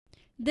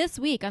This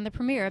week on the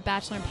premiere of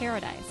Bachelor in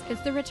Paradise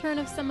is the return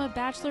of some of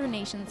Bachelor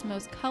Nation's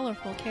most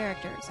colorful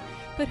characters.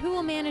 But who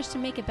will manage to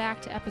make it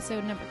back to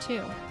episode number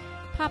 2?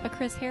 Papa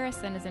Chris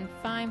Harrison is in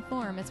fine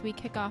form as we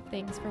kick off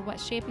things for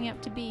what's shaping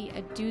up to be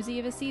a doozy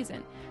of a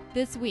season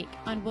this week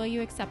on Will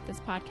You Accept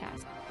This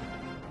Podcast.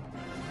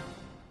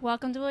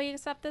 Welcome to Will You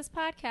Accept This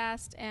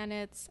Podcast, and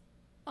it's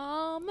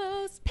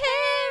almost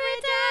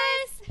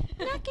paradise,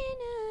 knocking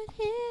on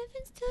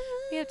heaven's door.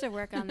 We have to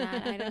work on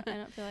that. I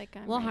don't feel like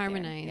I'm we'll right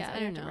harmonize. there. Yeah, I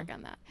don't know. To work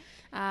on that.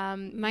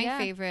 My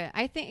favorite.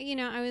 I think,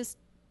 I was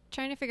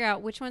trying to figure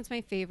out which one's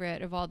my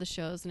favorite of all the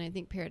shows, and I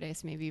think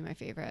Paradise may be my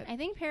favorite. I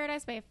think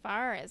Paradise by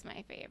far is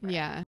my favorite.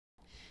 Yeah.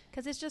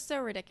 Because it's just so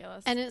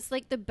ridiculous. And it's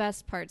like the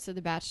best parts of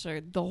The Bachelor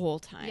the whole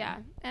time. Yeah.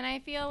 And I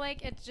feel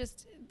like it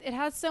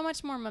has so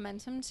much more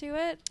momentum to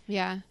it.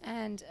 Yeah.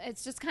 And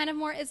it's just kind of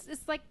more, it's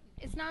like,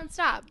 it's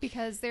nonstop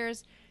because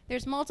there's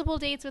multiple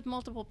dates with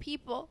multiple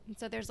people. And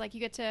so there's like, you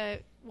get to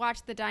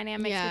watch the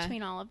dynamics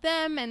between all of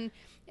them. And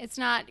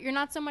you're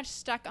not so much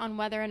stuck on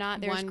whether or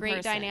not there's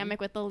great dynamic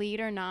with the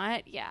lead or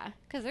not. Yeah.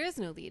 Because there is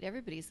no lead.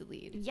 Everybody's the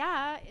lead.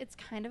 Yeah. It's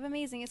kind of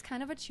amazing. It's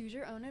kind of a choose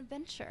your own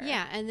adventure.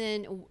 Yeah. And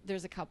then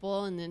there's a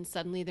couple and then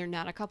suddenly they're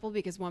not a couple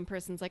because one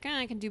person's like,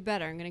 I can do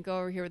better. I'm going to go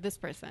over here with this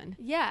person.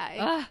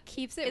 Yeah. It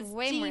keeps it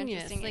way more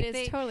interesting. Like it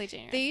is totally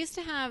genius. They used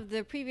to have,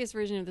 the previous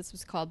version of this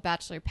was called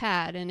Bachelor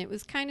Pad, and it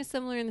was kind of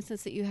similar in the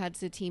sense that you had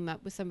to team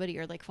up with somebody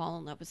or like fall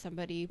in love with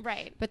somebody.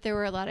 Right. But there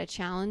were a lot of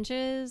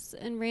challenges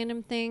and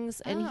random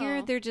things. And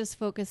here they're just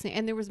focusing,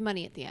 and there was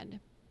money at the end.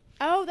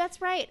 Oh, that's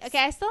right. Okay,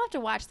 I still have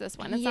to watch this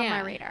one. It's on my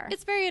radar.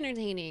 It's very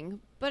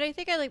entertaining, but I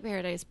think I like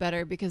Paradise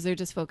better because they're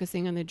just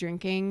focusing on the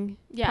drinking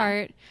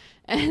part.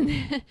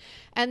 And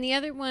the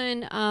other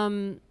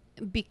one,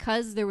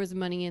 because there was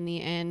money in the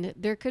end,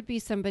 there could be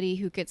somebody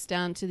who gets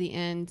down to the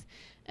end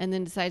and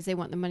then decides they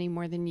want the money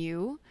more than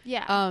you.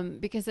 Yeah.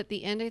 Because at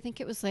the end, I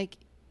think it was like,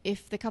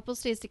 if the couple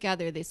stays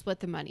together, they split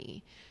the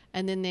money.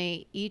 And then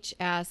they each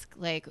ask,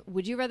 like,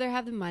 would you rather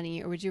have the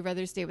money or would you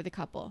rather stay with a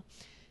couple?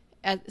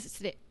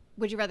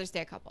 Would you rather stay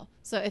a couple?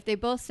 So if they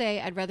both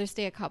say, I'd rather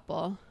stay a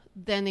couple,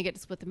 then they get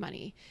to split the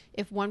money.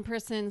 If one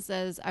person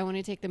says, I want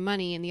to take the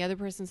money, and the other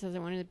person says, I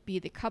want to be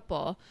the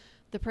couple,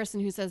 the person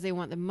who says they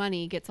want the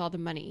money gets all the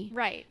money.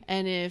 Right.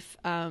 And if,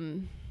 you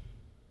know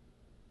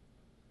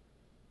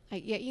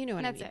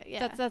what I mean. That's it,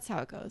 yeah. That's how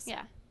it goes.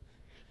 Yeah.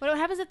 What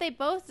happens if they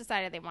both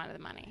decided they wanted the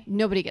money?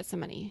 Nobody gets the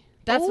money.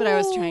 That's what I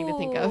was trying to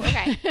think of.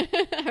 Okay.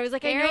 I was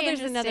like, I know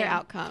there's another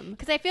outcome.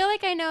 Because I feel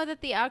like I know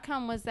that the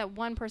outcome was that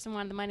one person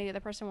wanted the money, the other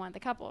person wanted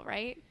the couple,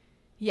 right?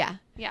 Yeah.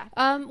 Yeah.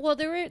 Well,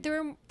 there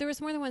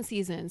was more than one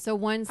season. So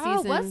one season.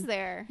 Oh, was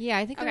there? Yeah,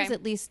 I think there was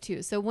at least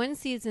 2. So one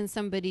season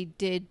somebody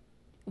did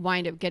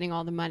wind up getting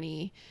all the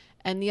money,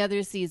 and the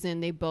other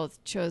season they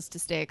both chose to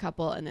stay a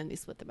couple, and then they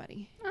split the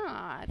money.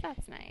 Oh,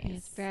 that's nice.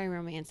 It's very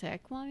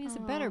romantic. Well, I mean, it's a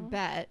better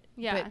bet.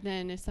 Yeah. But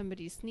then if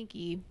somebody's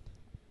sneaky.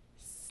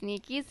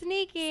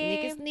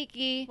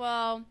 Sneaky.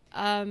 Well,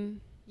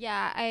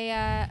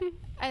 yeah,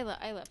 I love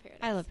Paradise.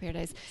 I love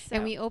Paradise. So.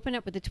 And we open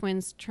up with the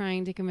twins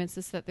trying to convince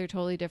us that they're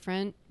totally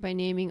different by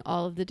naming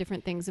all of the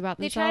different things about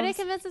themselves. They try to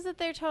convince us that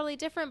they're totally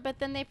different, but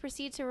then they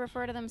proceed to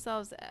refer to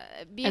themselves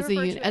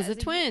as a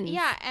twin.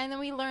 Yeah, and then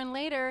we learn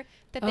later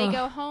that they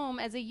go home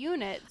as a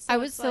unit. So I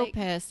was so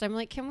pissed. I'm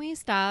like, can we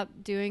stop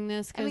doing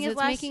this? Because it's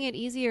making it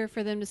easier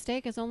for them to stay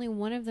because only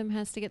one of them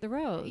has to get the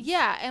rose.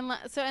 Yeah, and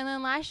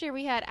then last year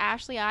we had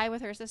Ashley I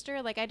with her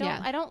sister. Like, I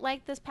don't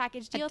like this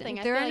package deal thing.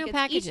 There are no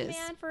packages. Each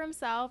man for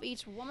himself,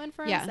 each woman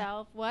for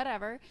himself,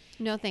 whatever.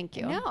 No, thank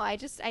you. No, I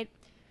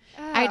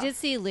did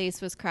see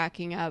Lace was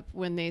cracking up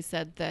when they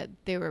said that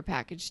they were a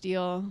package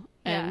deal,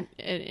 and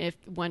if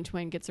one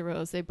twin gets a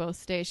rose, they both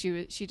stay.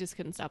 She just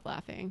couldn't stop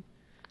laughing.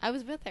 I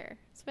was with her.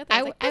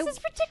 I was like, this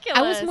is ridiculous.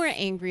 I was more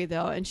angry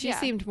though, and she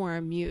seemed more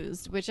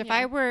amused. Which, if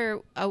I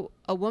were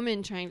a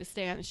woman trying to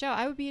stay on the show,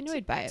 I would be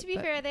annoyed by it. To be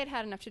fair, they'd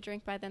had enough to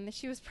drink by then. That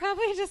she was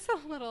probably just a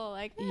little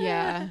like,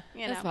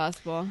 that's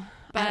possible.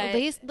 But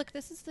Lace, look,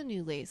 this is the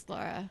new Lace,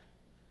 Laura,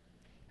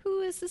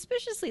 who is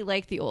suspiciously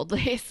like the old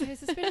Lace. Who's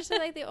suspiciously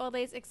like the old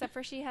Lace, except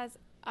for she has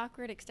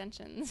awkward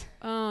extensions.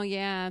 Oh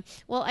yeah.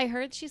 Well, I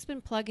heard she's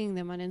been plugging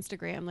them on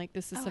Instagram. Like,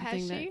 this is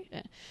something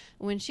that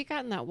when she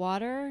got in that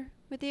water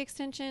with the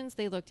extensions,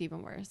 they looked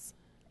even worse.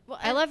 Well,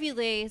 I love you,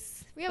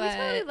 Lace. Yeah, we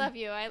totally love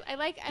you. I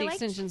like the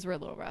extensions were a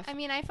little rough. I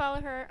mean, I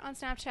follow her on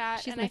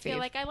Snapchat, and I feel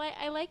like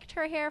I liked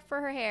her hair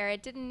for her hair.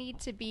 It didn't need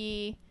to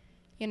be,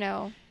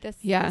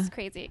 this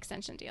crazy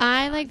extension deal.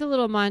 I like the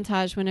little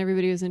montage when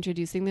everybody was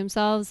introducing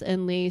themselves,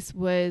 and Lace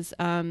was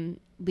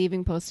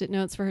leaving Post-it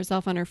notes for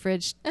herself on her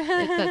fridge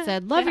that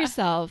said, love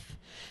yourself.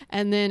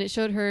 And then it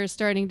showed her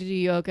starting to do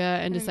yoga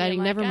and deciding,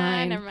 like, never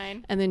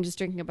mind. And then just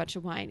drinking a bunch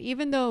of wine,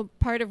 even though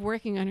part of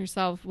working on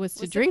herself was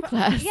to drink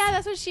less. Yeah,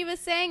 that's what she was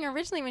saying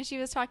originally when she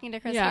was talking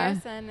to Chris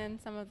Harrison and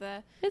some of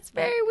the it's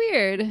very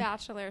weird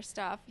Bachelor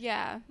stuff.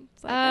 Yeah.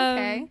 It's like,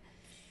 okay.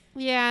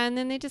 Yeah, and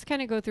then they just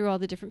kind of go through all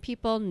the different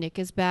people. Nick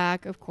is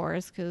back, of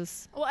course,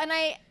 because... Well, and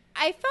I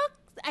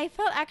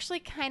felt actually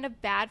kind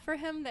of bad for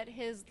him that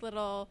his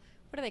little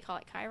what do they call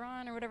it,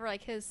 Chiron or whatever,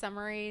 like his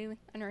summary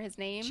under his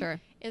name Sure.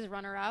 is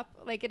runner-up.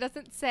 Like, it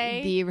doesn't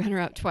say The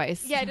runner-up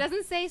twice. Yeah, it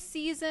doesn't say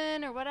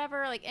season or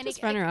whatever. Like, any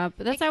Just runner-up.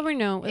 But that's how we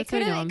know. That's how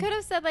we know it him. could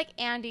have said like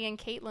Andy and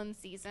Caitlin's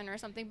season or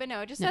something, but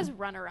no, it just says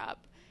runner-up.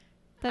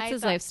 That's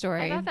his life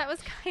story. I thought that was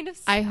kind of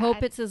sad. I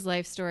hope it's his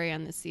life story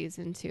on this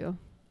season too.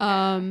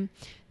 Then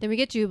we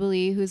get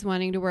Jubilee, who's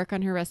wanting to work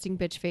on her resting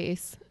bitch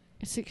face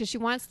because she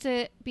wants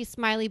to be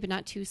smiley but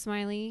not too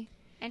smiley.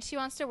 And she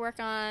wants to work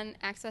on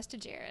access to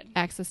Jared.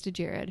 Yes.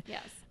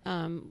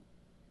 Yes.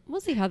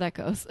 We'll see how that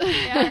goes.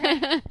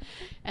 Yeah.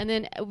 And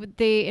then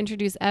they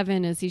introduce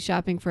Evan as he's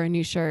shopping for a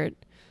new shirt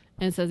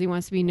and says he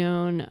wants to be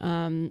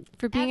known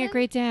for being a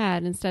great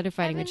dad instead of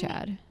fighting with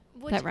Chad.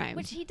 That rhymes.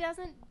 Which he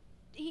doesn't.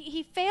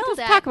 He failed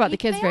doesn't at. talk about he the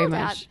kids very failed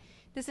much. at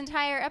this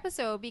entire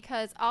episode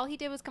because all he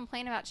did was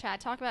complain about Chad,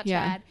 talk about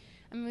Yeah. Chad.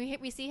 I mean,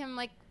 we see him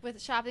like with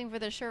shopping for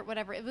the shirt,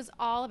 whatever. It was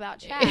all about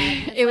Chad.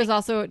 It was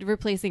also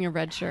replacing a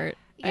red shirt.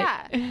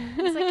 Yeah.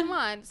 It's like, come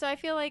on. So I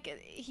feel like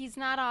he's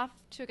not off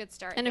to a good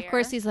start. And of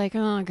course he's like,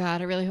 oh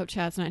God, I really hope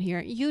Chad's not here.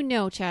 You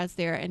know Chad's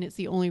there and it's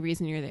the only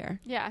reason you're there.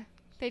 Yeah.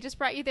 They just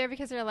brought you there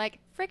because they're like,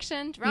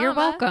 friction, drama. You're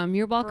welcome.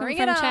 You're welcome Bring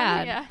from it on.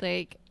 Chad. Yeah.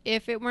 Like,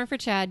 if it weren't for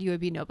Chad, you would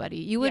be nobody.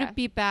 You would Yeah.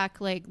 be back,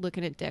 like,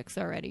 looking at dicks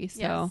already.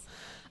 So,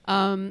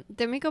 Yes.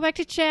 then we go back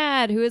to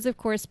Chad, who is, of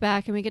course,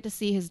 back, and we get to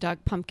see his dog,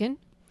 Pumpkin,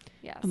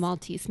 Yes. a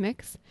Maltese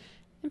mix.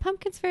 And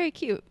Pumpkin's very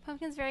cute.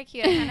 Pumpkin's very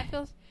cute. I kind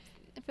of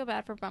feel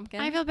bad for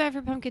Pumpkin. I feel bad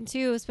for Pumpkin,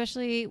 too,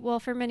 especially, well,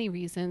 for many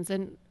reasons.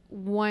 And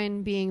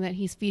one being that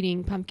he's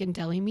feeding Pumpkin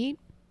deli meat.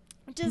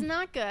 Which is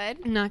not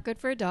good. Not good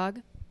for a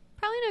dog.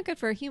 Probably not good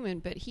for a human,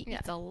 but he Yeah.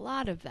 eats a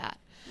lot of that.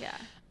 Yeah.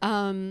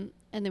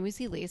 And then we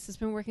see Lace has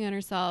been working on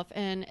herself,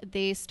 and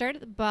they start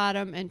at the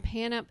bottom and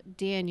pan up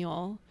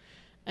Daniel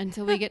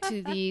until we get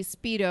to the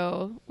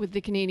Speedo with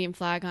the Canadian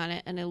flag on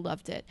it, and I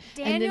loved it.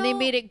 And then they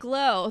made it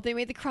glow. They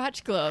made the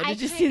crotch glow.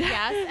 Did you see that?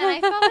 Yes, and I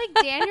felt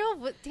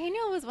like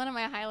Daniel was one of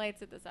my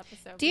highlights of this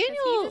episode. because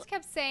Daniel- he just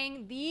kept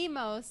saying the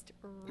most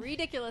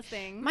ridiculous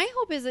things. My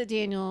hope is that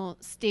Daniel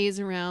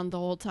stays around the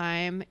whole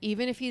time,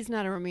 even if he's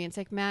not a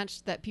romantic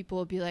match, that people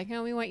will be like,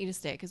 oh, we want you to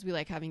stay because we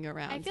like having you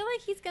around. I feel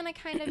like he's gonna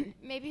kind of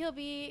maybe he'll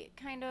be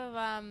kind of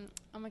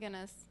oh my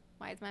goodness,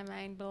 why is my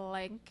mind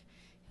blank?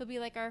 He'll be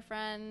like our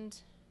friend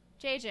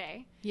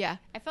JJ. Yeah.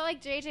 I felt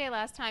like JJ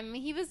last time. I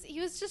mean, he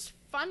was just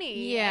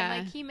funny. Yeah.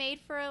 And like he made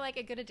for like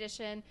a good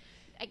addition.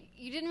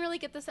 You didn't really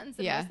get the sense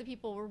that Yeah. most of the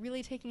people were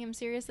really taking him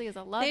seriously as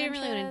a love They didn't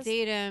interest. really want to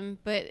date him,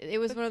 but it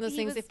was But one of those he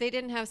things. was If they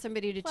didn't have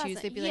somebody to choose,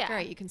 pleasant. they'd be like, Yeah. all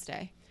right, you can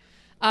stay.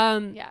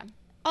 Yeah.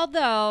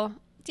 Although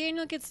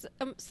Daniel gets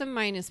some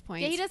minus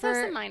points. Yeah, he does for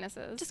have some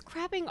minuses. just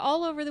crapping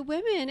all over the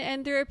women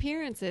and their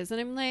appearances.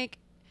 And I'm like,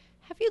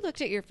 have you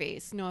looked at your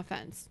face? No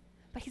offense.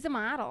 But he's a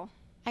model.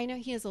 I know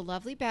he has a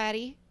lovely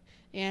baddie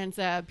and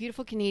a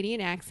beautiful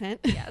Canadian accent.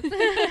 Yes.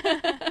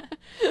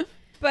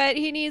 But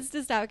he needs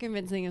to stop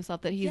convincing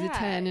himself that he's a Yeah.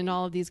 10 and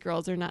all of these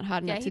girls are not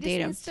hot Yeah, enough he to just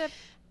date him. needs to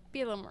be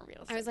a little more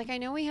realistic. I was like, I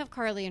know we have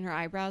Carly and her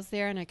eyebrows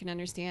there, and I can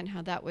understand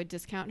how that would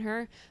discount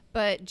her.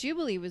 But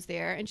Jubilee was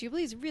there, and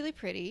Jubilee's really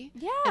pretty.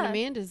 Yeah. And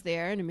Amanda's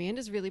there, and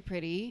Amanda's really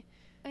pretty.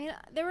 I mean,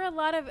 there were a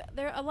lot of And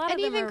them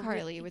even are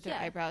Carly with her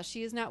yeah. eyebrows.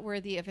 She is not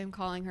worthy of him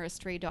calling her a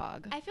stray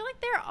dog. I feel like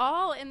they're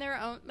all in their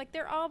own, like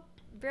they're all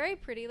very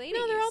pretty ladies.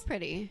 No, they're all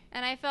pretty.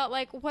 And I felt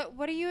like,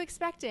 what are you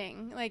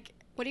expecting? Like,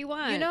 What do you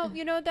want? you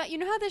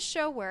know how this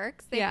show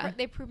works. They Yeah.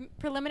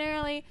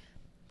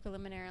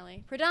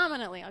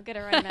 predominantly, I'll get it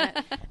right in a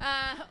minute.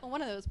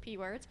 One of those P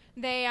words.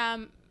 They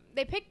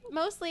picked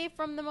mostly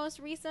from the most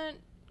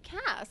recent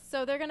cast,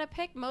 so they're gonna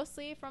pick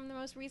mostly from the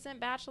most recent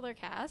Bachelor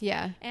cast.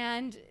 Yeah.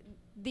 And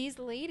these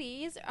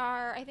ladies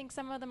are, I think,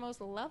 some of the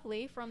most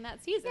lovely from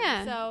that season.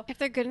 Yeah. So if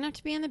they're good enough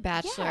to be on The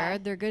Bachelor, Yeah.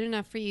 they're good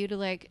enough for you to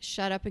like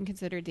shut up and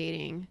consider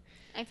dating.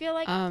 I feel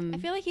like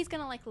he's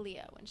gonna like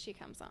Leah when she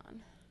comes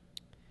on.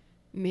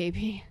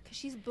 Maybe. Because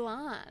she's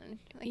blonde.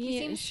 Like, he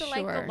Yeah, seems to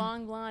like sure. the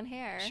long blonde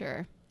hair.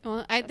 Sure.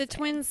 Well, the Just saying.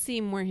 twins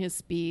seem more his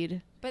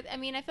speed. But, I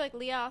mean, I feel like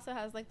Leah also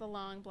has, like, the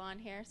long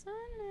blonde hair. So,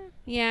 I don't know.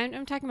 Yeah,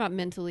 I'm talking about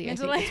mentally.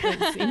 Mentally. I think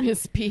the twins seem his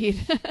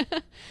speed.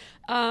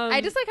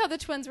 I just like how the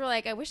twins were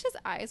like, I wish his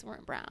eyes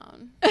weren't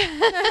brown.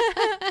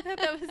 I thought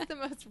that was the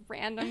most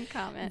random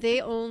comment. They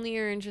only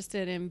are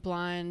interested in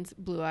blonde,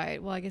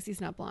 blue-eyed. Well, I guess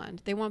he's not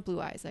blonde. They want blue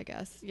eyes, I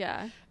guess.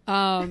 Yeah.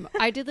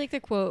 I did like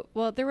the quote.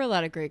 Well, there were a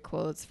lot of great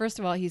quotes. First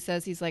of all, he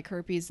says he's like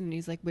herpes, and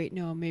he's like, wait,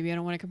 no, maybe I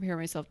don't want to compare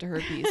myself to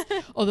herpes.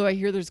 Although I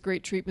hear there's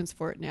great treatments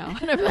for it now.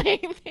 And I'm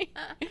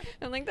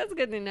like, that's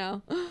good to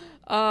know.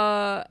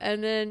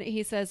 And then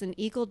he says, an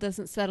eagle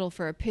doesn't settle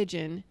for a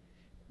pigeon.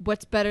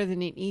 What's better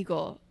than an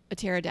eagle? A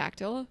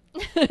pterodactyl.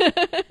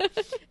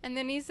 And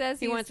then he says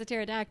He wants a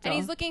pterodactyl. and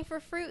he's looking for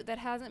fruit that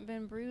hasn't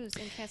been bruised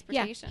in Yeah,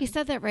 transportation. he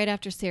said that right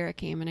after Sarah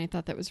came, and I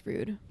thought that was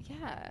rude.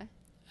 Yeah.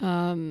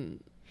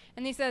 Um,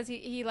 And he says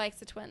he likes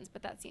the twins,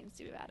 but that seems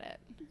to be about it.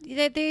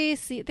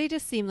 they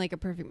just seem like a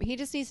perfect. He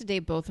just needs to date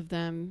both of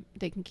them.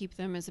 They can keep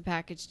them as a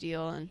package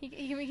deal, and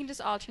We can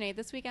just alternate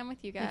this weekend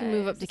with you guys. can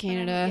move up to This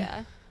weekend-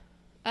 Canada.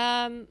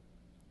 Yeah.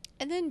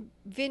 and then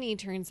Vinny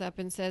turns up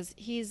and says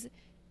he's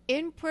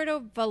in Puerto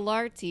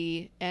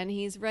Vallarta and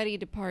he's ready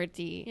to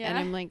party. Yeah. And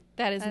I'm like,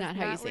 that is not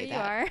how you say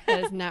that.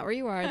 That is not where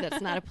you are.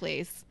 That's not a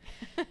place.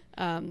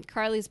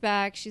 Carly's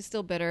back. She's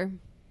still bitter.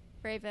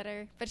 Very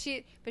bitter. But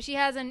she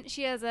has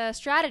a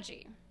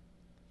strategy.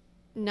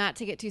 Not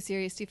to get too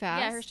serious too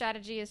fast. Yeah, her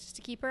strategy is just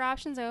to keep her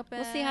options open.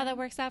 We'll see how that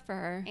works out for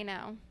her. I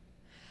know.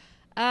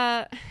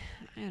 I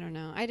don't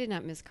know. I did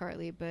not miss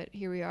Carly, but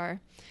here we are.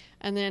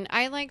 And then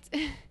I liked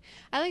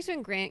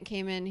when Grant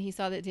came in. He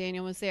saw that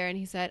Daniel was there, and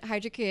he said,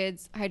 "Hide your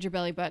kids, hide your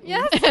belly button."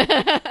 Yes.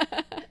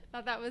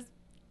 Thought that was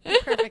the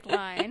perfect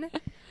line.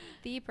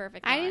 The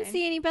perfect line. I didn't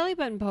see any belly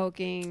button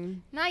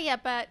poking. Not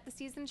yet, but the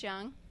season's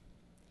young.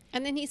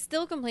 And then he's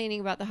still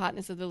complaining about the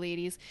hotness of the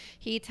ladies.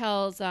 He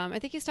tells, I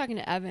think he's talking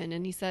to Evan,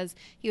 and he says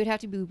he would have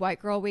to be white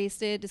girl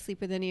wasted to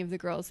sleep with any of the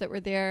girls that were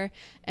there.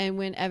 And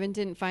when Evan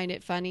didn't find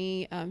it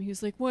funny, he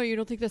was like, "What, you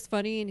don't think that's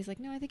funny?" And he's like,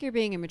 "No, I think you're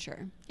being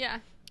immature." Yeah.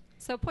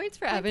 So points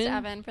for Thanks Evan. to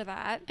Evan for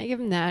that. I give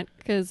him that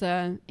because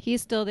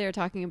he's still there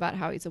talking about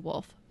how he's a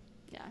wolf.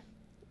 Yeah.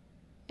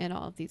 And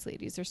all of these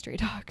ladies are stray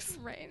dogs.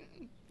 Right.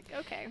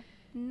 Okay.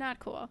 Not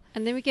cool.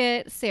 And then we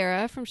get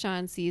Sarah from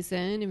Sean's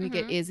season, and we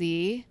get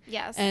Izzy.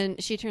 Yes.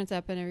 And she turns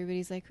up, and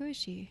everybody's like, "Who is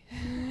she?"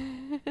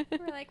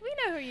 We're like, we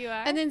know who you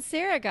are. And then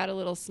Sarah got a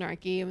little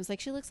snarky and was like,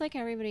 "She looks like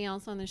everybody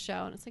else on the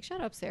show." And it's like, "Shut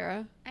up,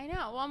 Sarah." I know.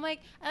 Well, I'm like,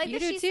 I like You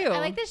that do she. too. I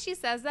like that she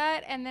says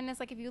that, and then it's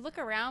like, if you look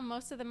around,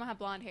 most of them have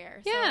blonde hair.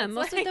 So Yeah, it's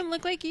most like- of them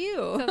look like you.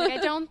 So like, I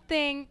don't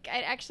think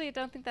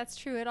that's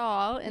true at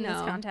all in this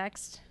No.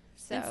 context.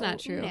 So It's not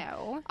true.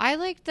 No. I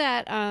like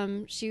that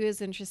she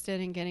was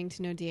interested in getting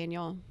to know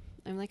Daniel.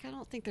 I'm like, I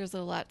don't think there's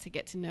a lot to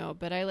get to know,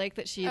 but I like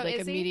that she Oh, like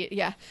Izzy? immediate.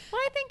 Yeah,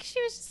 Well, I think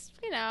she was just,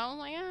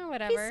 like,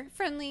 whatever. he's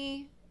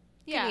friendly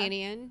Yeah.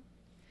 Canadian.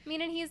 I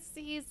mean, and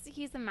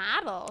he's a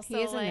model. So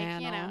He is a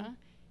like, model.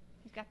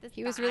 he's got this.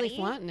 He was really body.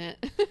 flaunting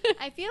it.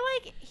 I feel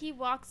like he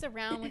walks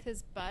around with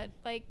his butt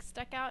like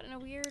stuck out in a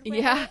weird way,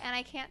 Yeah. and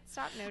I can't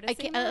stop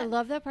noticing. I that.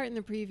 love that part in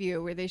the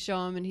preview where they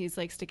show him and he's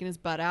like sticking his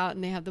butt out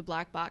and they have the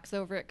black box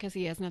over it because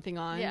he has nothing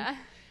on. Yeah.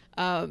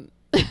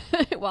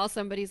 While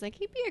somebody's like,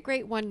 he'd be a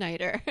great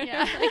one-nighter.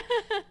 Yeah.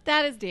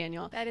 That is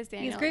Daniel. That is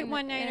Daniel. He's a great in a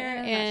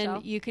one-nighter, nutshell.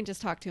 and you can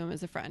just talk to him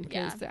as a friend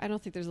because I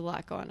don't think there's a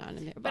lot going on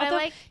in there. But I although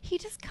like- he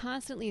just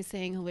constantly is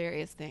saying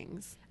hilarious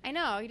things. I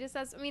know he just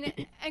says. I mean,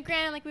 and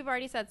granted, like we've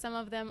already said, some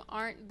of them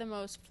aren't the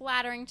most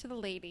flattering to the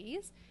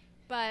ladies,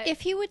 but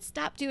If he would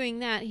stop doing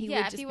that, he would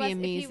if just he be was,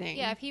 amazing.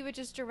 if he would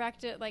just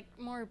direct it like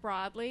more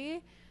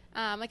broadly.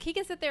 Like he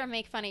can sit there and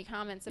make funny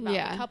comments about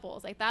Yeah. the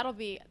couples. Like that'll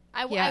be.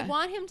 I Yeah.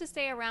 want him to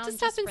stay around. Just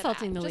stop for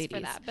insulting that, the just for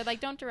ladies. that. But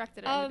like, don't direct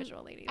it at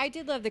individual ladies. I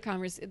did love the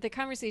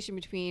conversation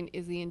between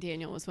Izzy and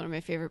Daniel was one of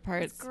my favorite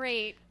parts. It's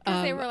great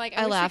because they were like, I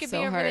I wish we laughed could so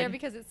be over hard. there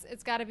because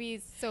it's got to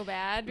be so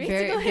bad. Very,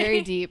 basically.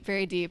 very deep,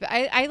 very deep.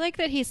 I like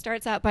that he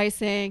starts out by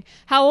saying,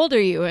 "How old are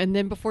you?" And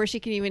then before she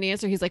can even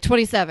answer, he's like,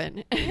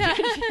 27.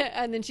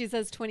 And then she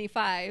says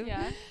 25.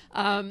 Yeah.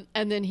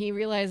 And then he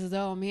realizes,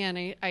 oh man,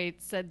 I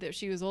said that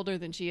she was older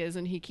than she is.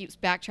 And he keeps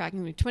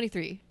backtracking, like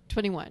 23,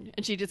 21.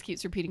 And she just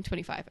keeps repeating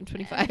 25 and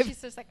 25. And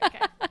she's just like,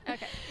 okay.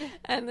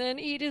 And then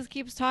he just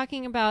keeps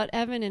talking about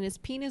Evan and his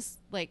penis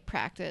like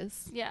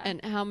practice. Yeah.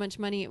 And how much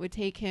money it would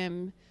take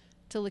him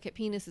to look at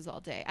penises all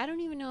day. I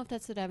don't even know if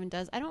that's what Evan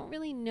does. I don't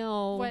really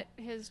know What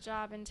his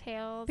job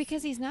entails.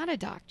 because he's not a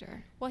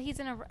doctor. Well, he's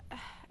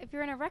if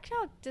you're an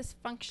erectile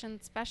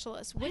dysfunction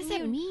specialist, What does wouldn't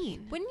that you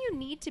mean? Wouldn't you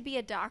need to be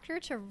a doctor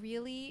to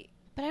really?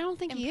 But I don't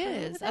think he improve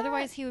is. that?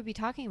 Otherwise, he would be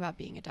talking about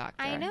being a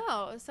doctor. I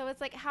know. So it's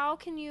like, how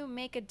can you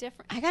make a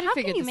difference? I gotta How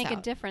figure can you this make a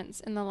out. difference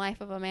in the life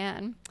of a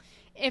man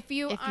if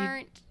you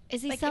aren't?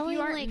 Is he like, selling if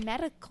you aren't like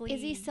medically?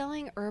 Is he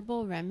selling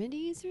herbal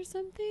remedies or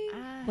something?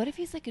 Ah. What if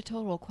he's like a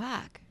total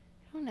quack?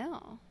 I don't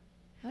know.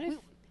 What if,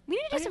 We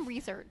need to what do some if-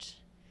 research,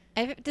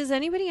 does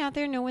anybody out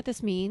there know what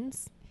this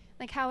means?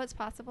 like how it's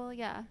possible.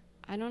 Yeah,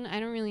 I don't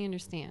really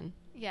understand.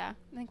 yeah.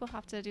 I think we'll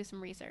have to do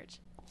some research.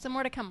 Some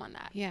more to come on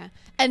that. Yeah.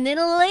 And then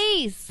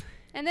Lace.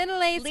 And then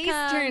Lace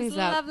comes. turns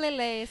up. Lovely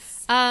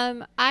Lace.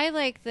 I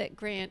like that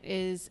Grant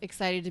is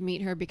excited to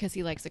meet her because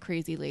he likes a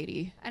crazy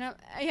lady. I don't.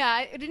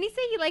 Yeah. Didn't he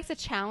say he likes a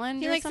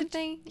challenge He or likes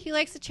something? he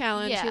likes a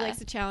challenge. He Yeah. likes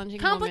a challenging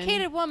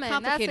Complicated woman.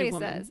 Complicated That's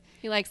what he woman. says.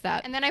 He likes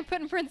that. And then I put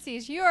in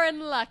parentheses, "You're in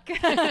luck."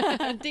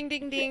 Ding,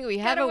 ding, ding. We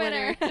Got have a a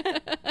winner.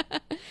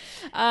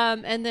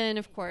 And then,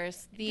 of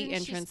course, the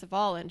Didn't she entrance of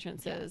all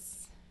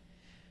entrances,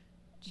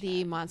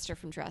 the monster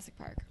from Jurassic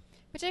Park.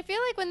 Which I feel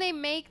like when they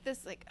make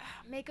this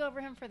make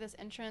over him for this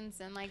entrance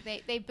and like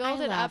they build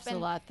I it laughed up a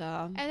and lot,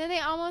 though. and then they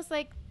almost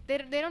like they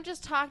don't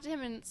just talk to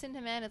him and send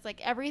him in. It's like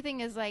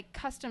everything is like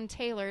custom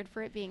tailored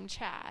for it being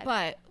Chad.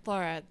 But,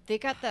 Laura, they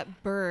got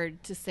that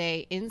bird to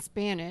say in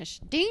Spanish,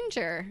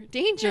 danger,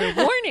 danger,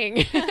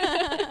 warning.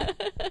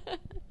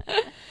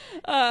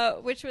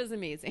 Which was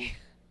amazing.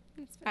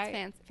 it's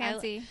I-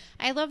 fancy.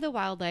 I love the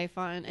wildlife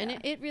on, and Yeah.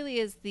 it really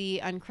is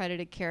the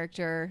uncredited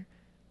character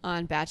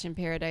on Batch in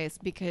Paradise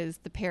because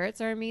the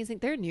parrots are amazing.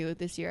 They're new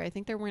this year. I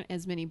think there weren't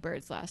as many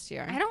birds last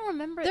year. I don't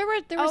remember. There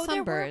were some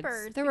there birds. Were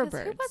birds. There were because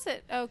birds. Who was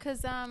it? Oh,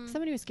 because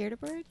Somebody was scared of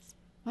birds.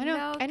 I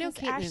know. 'cause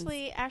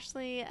Caitlin.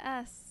 Ashley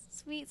S.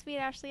 Sweet, sweet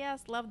Ashley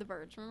S. Love the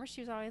birds. Remember, she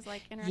was always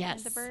like interacting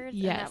with the birds.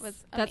 Yes, and that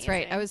was that's right.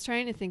 amazing. I was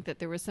trying to think that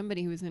there was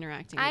somebody who was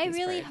interacting with I these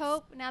really birds.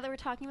 hope, now that we're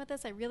talking about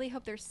this, I really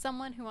hope there's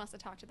someone who wants to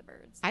talk to the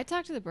birds. I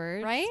talk to the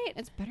birds. Right?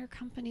 It's better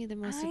company than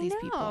most of these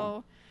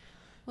people.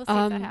 We'll see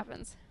if that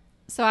happens.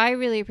 So I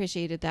really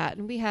appreciated that.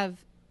 And we have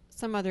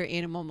some other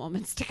animal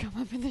moments to come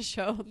up in the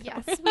show.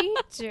 Yes, we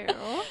do.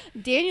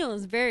 Daniel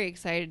is very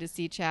excited to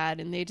see Chad,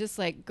 and they just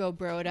like go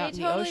bro it out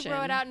in the ocean. They totally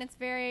bro it out, and it's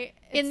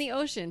in the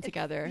ocean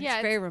together. Yeah,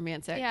 it's very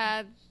romantic.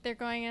 Yeah, they're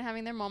going and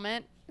having their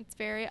moment. It's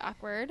very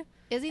awkward.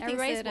 Izzy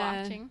Everybody's thinks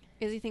watching.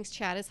 Izzy thinks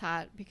Chad is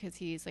hot because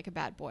he's like a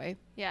bad boy.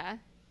 Yeah.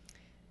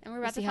 And we're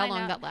We'll about see to how find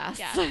long out. that lasts.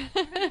 Yeah.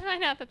 We're going to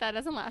find out that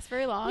doesn't last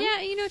very long.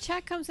 Yeah,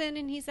 Chad comes in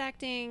and he's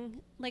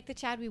acting like the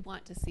Chad we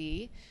want to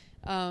see.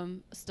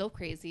 Still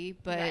crazy,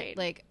 but Right.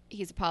 like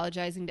he's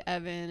apologizing to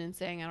Evan and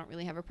saying, I don't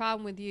really have a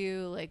problem with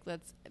you. Like, but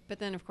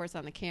then of course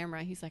on the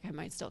camera, he's like, I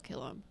might still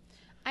kill him.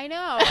 I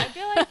know. I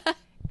feel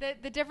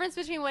like the difference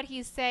between what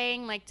he's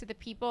saying like to the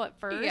people at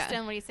first Yeah.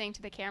 and what he's saying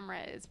to the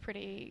camera is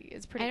pretty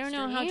I don't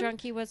know how extreme.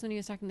 drunk he was when he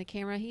was talking to the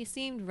camera. He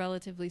seemed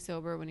relatively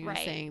sober when he was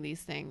Right. saying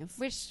these things.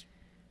 Which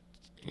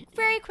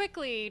very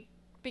quickly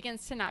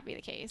begins to not be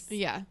the case.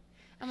 Yeah.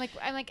 I'm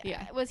like,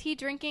 Yeah. was he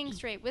drinking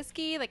straight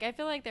whiskey? Like, I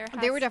feel like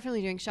They were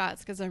definitely doing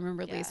shots because I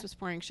remember Yeah. Lace was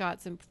pouring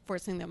shots and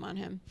forcing them on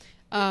him.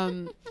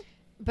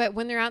 But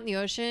when they're out in the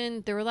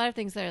ocean, there were a lot of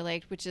things that I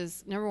liked, which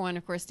is, number one,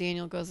 of course,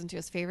 Daniel goes into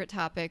his favorite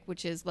topic,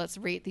 which is let's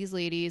rate these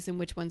ladies and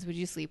which ones would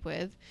you sleep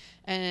with.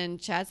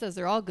 And Chad says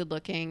they're all good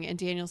looking. And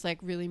Daniel's like,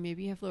 really,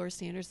 maybe you have lower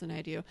standards than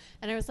I do.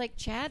 And I was like,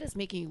 Chad is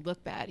making you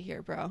look bad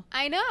here, bro.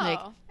 I know. Like-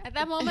 At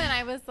that moment,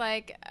 I was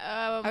like,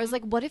 I was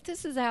like, what if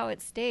this is how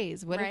it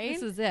stays? What Right?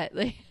 if this is it?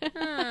 Like,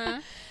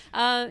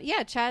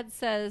 yeah, Chad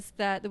says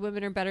that the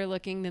women are better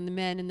looking than the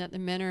men and that the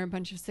men are a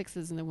bunch of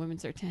sixes and the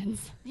women's are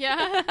tens.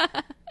 yeah.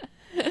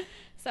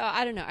 So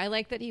I don't know. I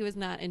like that he was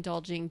not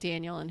indulging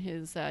Daniel in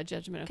his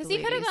judgment of the Because he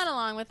could have ladies. gone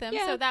along with him.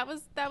 Yeah. So that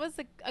was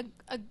a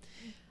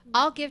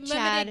I'll give limited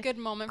Chad good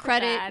moment for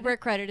credit Chad. where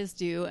credit is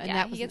due, and yeah,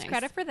 that was he gets nice.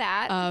 credit for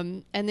that.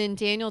 And then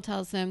Daniel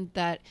tells him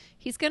that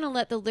he's going to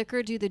let the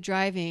liquor do the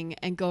driving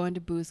and go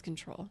into booze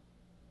control.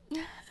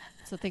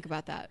 So think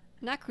about that.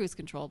 Not cruise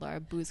control,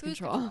 Laura. Booze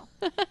control.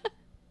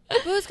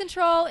 Booze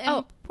control in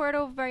Oh.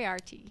 Puerto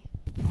Vallarta.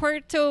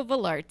 Puerto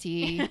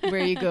Vallarta,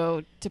 where you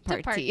go to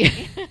party.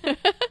 party.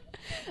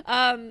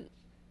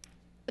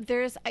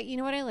 There's, you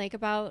know what I like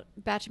about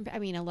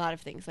a lot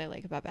of things I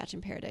like about Batch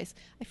in Paradise.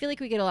 I feel like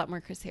we get a lot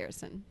more Chris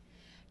Harrison.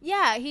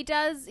 Yeah, he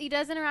does. He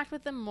does interact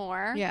with them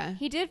more. Yeah.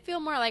 he did feel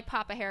more like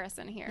Papa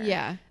Harrison here.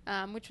 Yeah,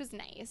 which was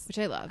nice. which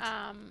I loved.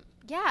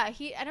 Yeah,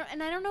 I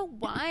don't know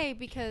why,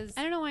 because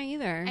I don't know why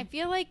either. I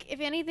feel like if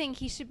anything,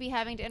 he should be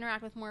having to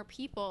interact with more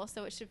people,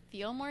 so it should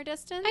feel more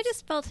distant. I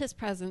just felt his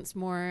presence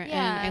more,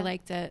 Yeah. and I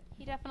liked it.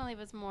 he definitely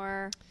was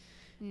more.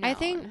 I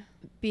think known.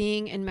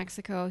 being in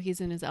Mexico, he's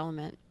in his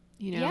element.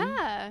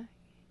 Yeah,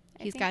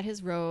 He's got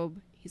his robe,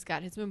 he's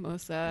got his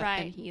mimosa, Right.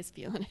 and he is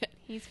feeling it.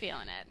 he's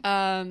feeling it.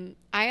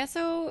 I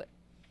also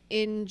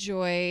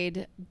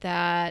enjoyed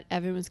that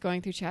Evan was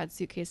going through Chad's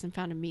suitcase and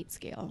found a meat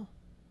scale.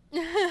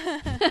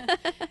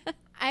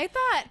 I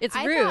thought It's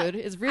I rude. thought-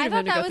 It's rude I of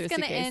him thought to go that through was a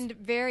going to suitcase. end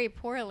very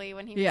poorly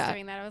when he was Yeah.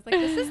 doing that. I was like,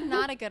 this is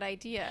not a good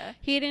idea.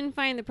 He didn't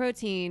find the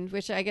protein,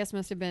 which I guess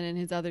must have been in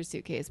his other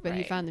suitcase, but he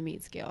Right. found the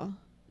meat scale.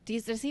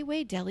 Does he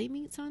weigh deli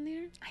meats on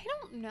there? I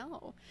don't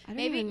know. I don't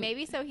Maybe even-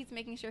 maybe so he's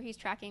making sure he's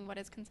tracking what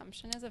his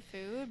consumption is of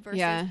food versus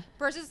Yeah.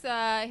 versus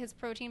his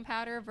protein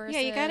powder versus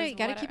Yeah, you gotta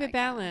whatever- keep it I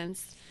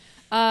balanced.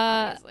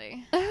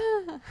 Obviously.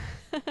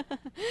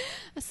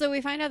 So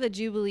we find out that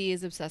Jubilee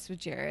is obsessed with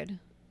Jared,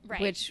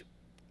 Right. which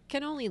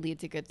can only lead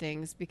to good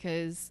things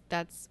because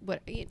that's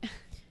what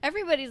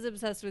everybody's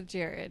obsessed with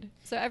Jared.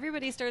 So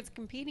everybody starts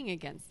competing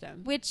against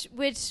him. Which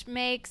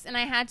makes, and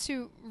I had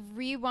to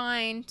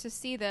rewind to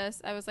see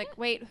this. I was like,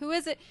 wait, who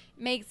is it?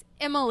 Makes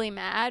Emily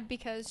mad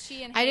because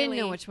she and I didn't know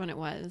Haley- which one it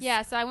was.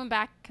 Yeah, so I went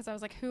back because I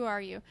was like, who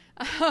are you?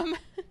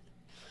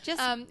 Just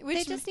which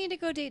they just need to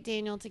go date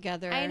Daniel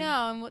together. I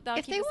know. And that'll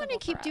If keep they it want to simple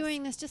keep for us.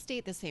 doing this, just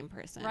date the same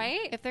person,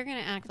 Right? If they're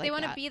gonna act If like they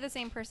want to that. be the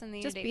same person, they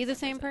need Just to date be the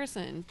same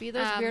person. Be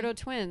those weirdo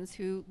twins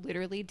who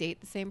literally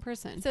date the same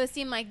person. So it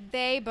seemed like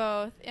they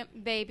both,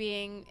 they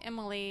being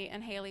Emily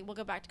and Haley, we'll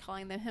go back to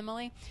calling them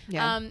Himily.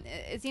 Yeah.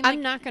 It seemed like,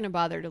 I'm not going to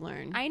bother to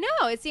learn. I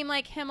know, it seemed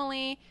like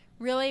Himily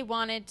really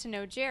wanted to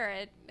know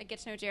Jared, get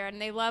to know Jared,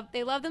 and they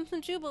loved them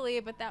some Jubilee,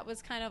 but that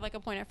was kind of like a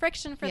point of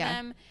friction for Yeah.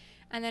 them.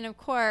 And then, of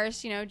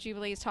course,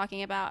 Jubilee is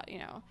talking about,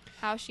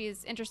 how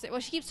she's interested.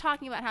 Well, she keeps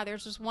talking about how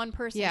there's just one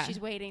person Yeah.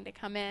 she's waiting to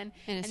come in. And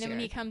And it's then when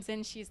he Jared. comes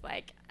in, she's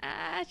like,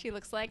 she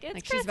looks like it's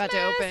like Christmas. she's about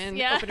to open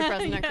Yeah. a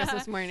present on Yeah.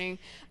 Christmas morning.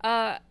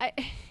 I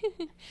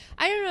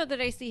I don't know that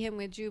I see him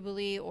with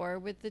Jubilee or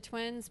with the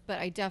twins, but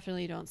I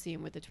definitely don't see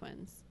him with the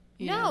twins.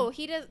 you No, know?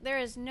 he does. There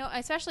is no,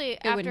 especially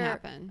wouldn't after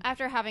happen.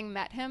 after having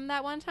met him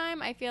that one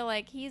time. I feel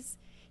like he's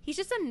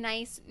just a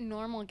nice,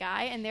 normal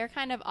guy, and they're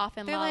kind of off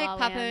in They're La like La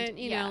Papa, Land.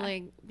 know,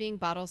 like being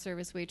bottle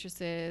service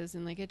waitresses,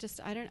 and like it just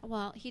I don't.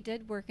 Well, he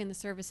did work in the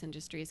service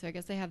industry, so I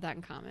guess they have that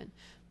in common.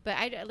 But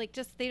I like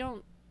just they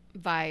don't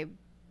vibe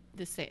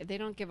the same. They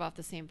don't give off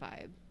the same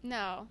vibe.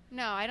 No,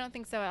 I don't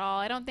think so at all.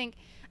 I don't think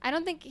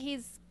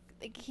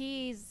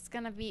he's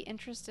gonna be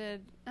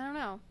interested. I don't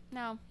know.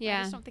 No, Yeah.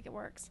 I just don't think it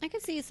works. I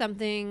could see a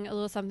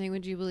little something,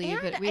 would you believe?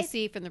 And But we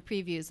see from the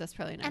previews that's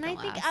probably not And going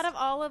I to think out of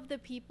all of the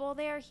people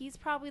there, he's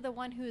probably the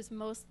one who is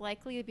most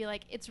likely to be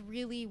like, it's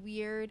really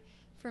weird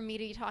for me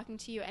to be talking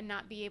to you and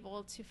not be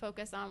able to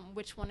focus on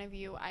which one of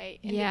you I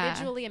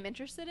individually am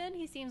interested in.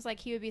 He seems like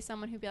he would be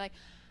someone who'd be like,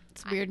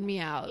 it's weirding me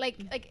out. I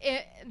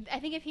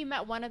think if he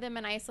met one of them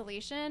in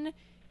isolation,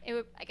 it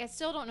would. Like, I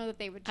still don't know that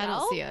they would gel. I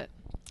don't see it.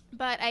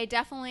 But I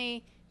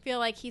definitely feel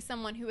like he's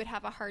someone who would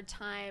have a hard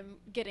time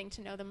getting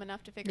to know them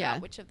enough to figure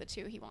out which of the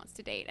two he wants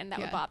to date, and that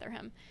would bother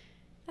him.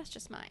 That's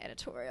just my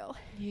editorial.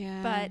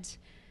 Yeah. But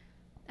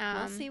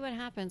we'll see what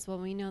happens. Well,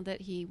 we know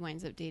that he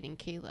winds up dating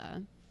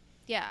Kayla.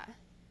 Yeah.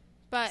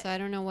 But so I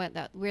don't know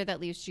where that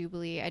leaves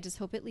Jubilee. I just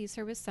hope it leaves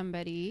her with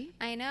somebody.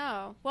 I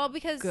know. Well,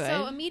 because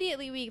so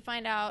immediately we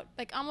find out,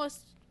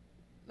 almost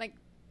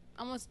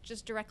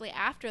just directly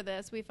after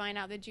this, we find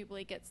out that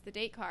Jubilee gets the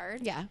date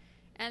card. Yeah.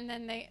 And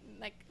then they,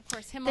 of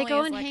course, they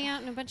go and hang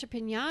out in a bunch of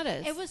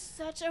piñatas. It was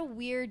such a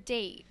weird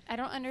date. I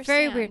don't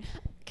understand. Very weird.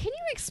 Can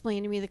you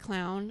explain to me the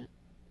clown?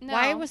 No.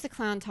 Why was the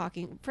clown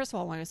talking? First of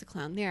all, why was the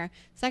clown there?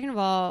 Second of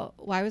all,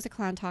 why was the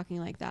clown talking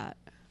like that?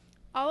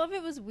 All of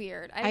it was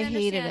weird. I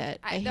hated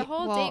it. The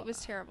whole date was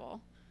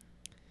terrible.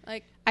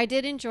 I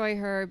did enjoy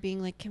her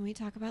being like, "Can we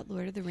talk about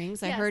Lord of the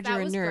Rings?" Yes, I heard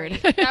you're a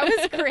nerd. That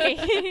was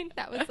great.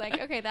 That was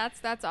okay,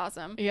 that's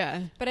awesome.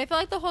 Yeah. But I feel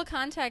like the whole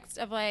context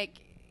of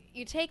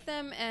you take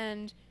them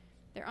and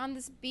they're on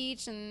this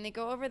beach and they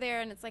go over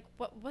there and it's like,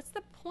 what's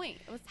the point?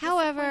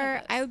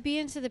 However, I would be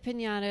into the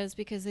piñatas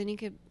because then you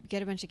could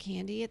get a bunch of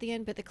candy at the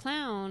end. But the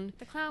clown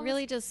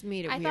really just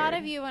made it weird. I thought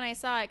of you when I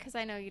saw it because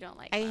I know you don't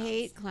like clowns. I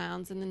hate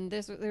clowns. And then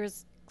there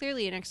was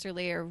clearly an extra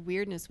layer of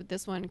weirdness with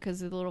this one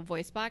because of the little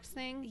voice box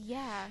thing.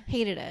 Yeah.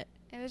 Hated it.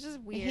 It was just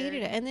weird. I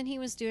hated it. And then he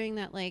was doing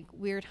that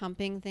weird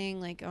humping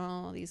thing,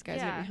 oh, these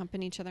guys are gonna be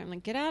humping each other. I'm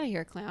like, get out of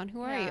here, clown.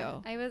 Who are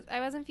you? I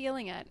wasn't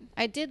feeling it.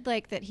 I did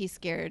like that he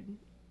scared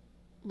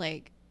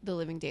the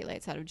living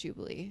daylights out of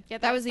Jubilee. Yeah,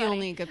 that was funny. The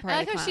only good part. I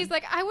like how she's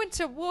like, I went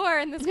to war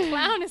and this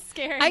clown is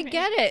scaring me. I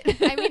get it.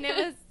 I mean, it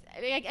was.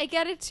 I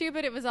get it too,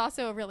 but it was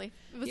also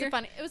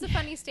a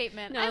funny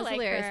statement. No, I it was like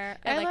hilarious. her.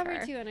 I love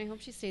her too, and I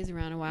hope she stays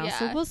around a while. Yeah.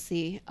 So we'll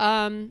see.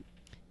 Then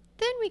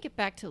we get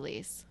back to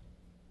Lace.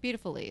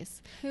 Beautiful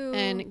Lace.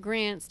 And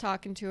Grant's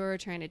talking to her,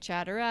 trying to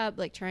chat her up,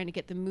 trying to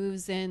get the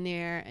moves in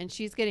there. And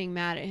she's getting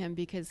mad at him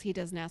because he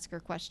doesn't ask her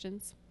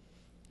questions.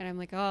 And I'm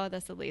like, oh,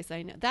 that's the Lace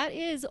I know. That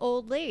is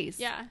old Lace.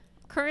 Yeah.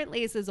 Current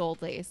Lace is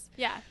old Lace.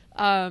 Yeah.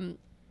 And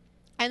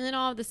then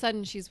all of a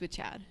sudden she's with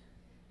Chad.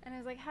 And I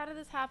was like, how did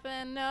this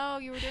happen? No,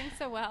 you were doing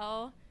so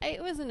well.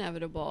 It was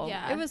inevitable.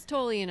 Yeah. It was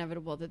totally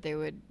inevitable that they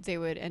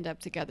would end up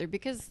together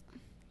because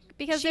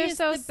they're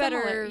so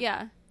similar. Better.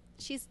 Yeah.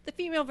 She's the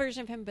female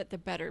version of him, but the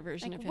better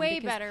version of him. Way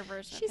better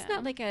version of him. She's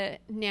not a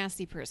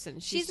nasty person.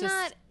 She's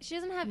not. She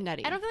doesn't have.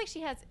 Nutty. I don't feel like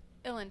she has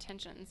ill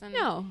intentions. And,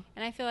 no.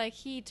 And I feel like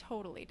he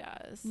totally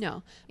does.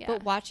 No. Yeah.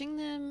 But watching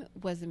them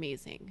was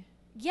amazing.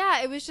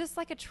 Yeah, it was just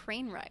like a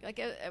train wreck.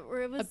 It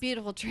was a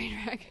beautiful train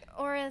wreck.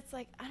 Or it's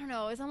I don't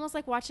know. It's almost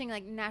like watching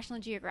National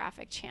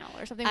Geographic Channel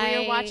or something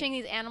where you're watching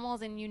these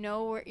animals and you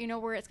know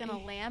where it's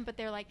gonna land, but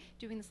they're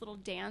doing this little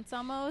dance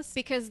almost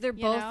because they're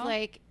both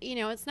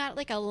it's not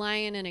like a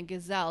lion and a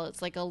gazelle.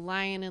 It's like a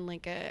lion and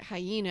a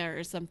hyena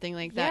or something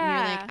like that. Yeah.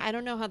 And you're like, I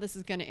don't know how this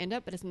is gonna end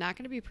up, but it's not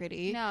gonna be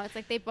pretty. No,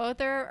 it's they both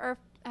are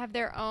have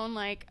their own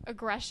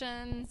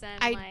aggressions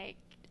and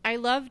I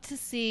love to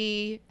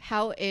see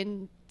how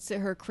into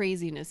her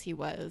craziness he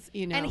was,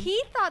 And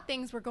he thought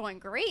things were going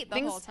great the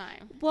whole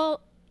time.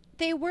 Well,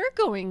 they were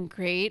going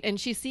great, and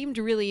she seemed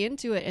really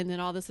into it, and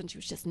then all of a sudden she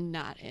was just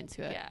not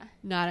into it. Yeah.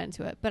 Not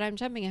into it. But I'm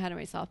jumping ahead of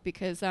myself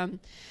because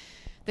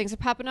things are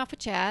popping off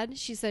with Chad.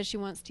 She says she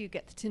wants to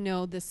get to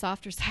know the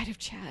softer side of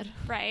Chad.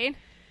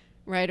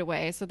 Right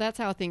away. So that's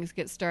how things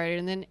get started.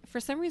 And then for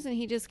some reason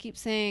he just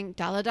keeps saying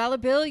dollar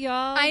bill,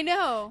 y'all. I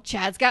know.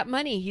 Chad's got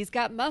money. He's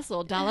got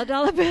muscle. Dollar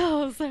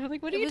bills. I'm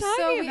like, what are you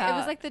talking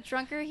about? It was the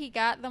drunker he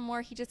got, the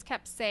more he just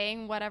kept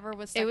saying whatever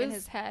was stuck in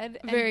his head.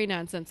 Very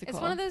nonsensical.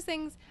 It's one of those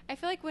things. I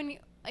feel like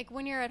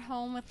when you're at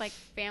home with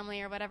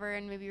family or whatever,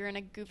 and maybe you're in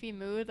a goofy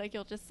mood,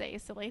 you'll just say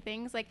silly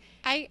things.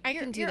 I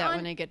can do that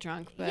when I get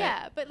drunk. But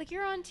yeah, but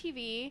you're on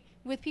TV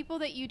with people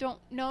that you don't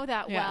know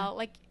that well.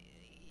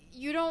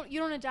 You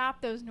don't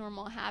adopt those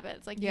normal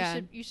habits.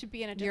 You should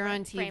be in a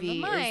different frame of mind.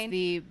 You're on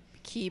TV is the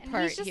key part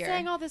here. He's just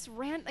saying all this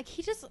rant.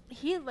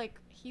 He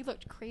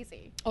looked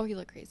crazy. Oh, he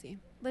looked crazy.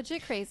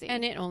 Legit crazy.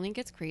 And it only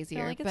gets crazier.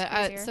 It only gets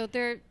crazier. So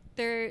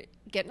they're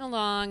getting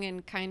along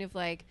and kind of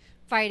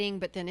fighting,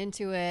 but then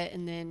into it,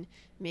 and then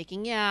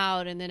making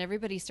out, and then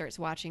everybody starts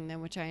watching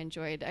them, which I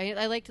enjoyed.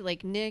 I liked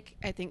it. Nick,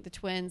 I think the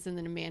twins, and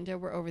then Amanda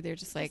were over there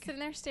just sitting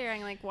there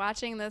staring,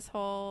 watching this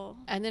whole.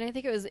 And then I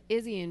think it was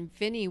Izzy and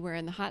Vinny were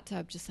in the hot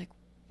tub, just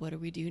what do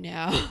we do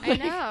now? I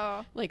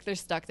know. They're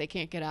stuck, they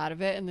can't get out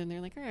of it, and then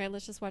they're like, all right,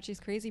 let's just watch these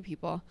crazy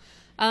people.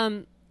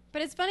 But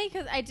it's funny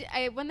because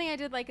one thing I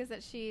did like is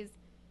that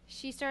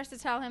she starts to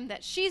tell him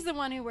that she's the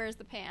one who wears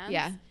the pants.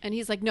 Yeah. And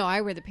he's like, no,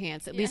 I wear the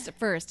pants, at least at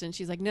first. And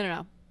she's like,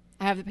 no.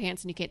 I have the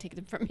pants and you can't take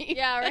them from me.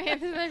 Yeah,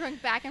 right. They're going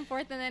back and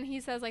forth. And then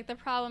he says, like, the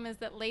problem is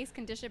that Lace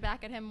can dish it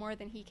back at him more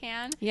than he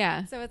can.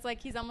 Yeah. So it's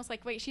like he's almost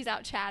like, wait, she's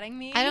out chatting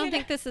me. I don't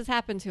think this has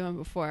happened to him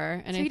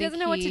before. And so he doesn't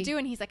know what to do.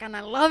 And he's like, and I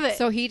love it.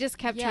 So he just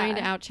kept trying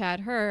to out-chat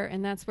her.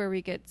 And that's where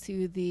we get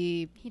to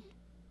the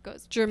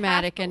goes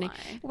dramatic and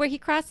where he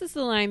crosses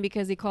the line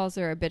because he calls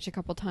her a bitch a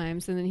couple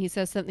times. And then he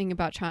says something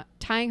about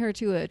tying her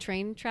to a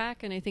train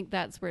track. And I think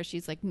that's where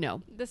she's like,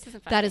 no, this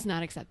isn't funny. That is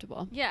not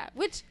acceptable. Yeah.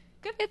 Which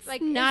it's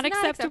like not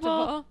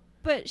acceptable.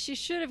 But she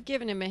should have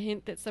given him a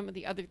hint that some of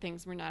the other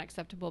things were not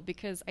acceptable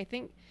because I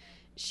think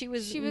she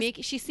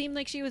seemed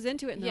like she was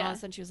into it and then all of a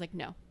sudden she was like,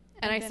 no.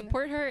 And I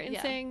support her in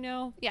saying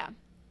no. Yeah.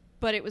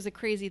 But it was a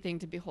crazy thing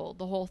to behold.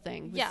 The whole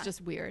thing was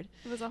just weird.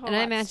 It was a whole and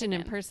I imagine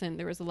in person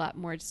there was a lot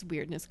more just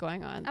weirdness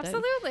going on.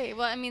 Absolutely.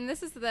 Well, I mean,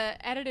 this is the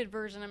edited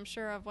version, I'm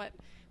sure, of what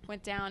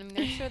went down. I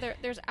mean,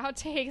 there's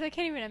outtakes. I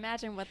can't even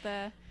imagine what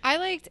the I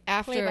liked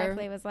after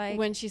play-by-play was like.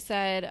 When she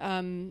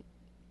said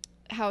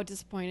how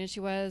disappointed she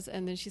was,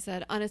 and then she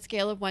said, on a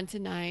scale of 1 to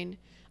 9,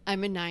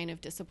 I'm a 9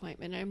 of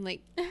disappointment. I'm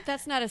like,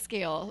 that's not a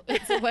scale.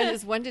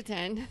 It's 1 to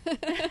 10.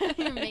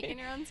 You're making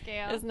your own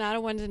scale. It's not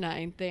a 1 to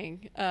 9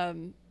 thing.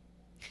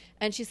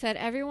 And she said,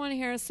 everyone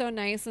here is so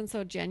nice and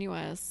so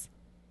genuous.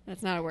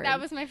 That's not a word. That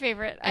was my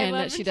favorite. And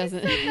that she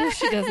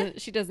doesn't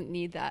she doesn't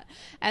need that.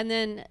 And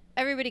then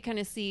everybody kind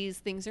of sees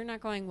things are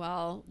not going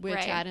well with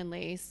Chad and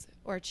Lace,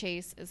 or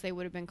Chase as they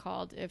would have been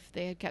called if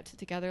they had kept it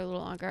together a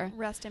little longer.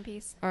 Rest in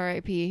peace.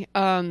 R.I.P.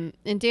 And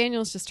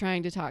Daniel's just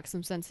trying to talk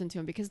some sense into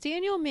him because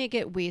Daniel may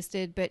get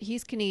wasted, but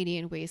he's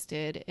Canadian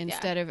wasted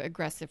instead of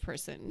aggressive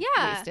person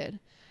wasted.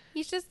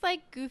 He's just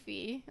like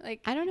goofy.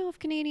 Like, I don't know if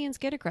Canadians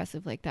get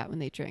aggressive like that when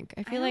they drink.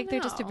 I feel like they're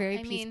just a very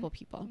peaceful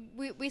people.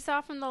 We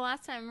saw from the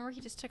last time. Remember,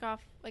 he just took off.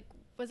 Like,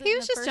 he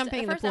was just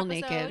jumping in the pool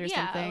naked or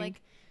something.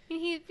 Like, I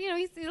mean,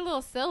 he's a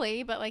little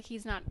silly, but like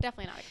he's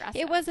definitely not aggressive.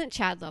 It wasn't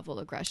Chad level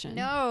aggression.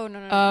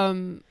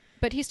 No.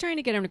 But he's trying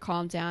to get him to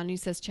calm down. He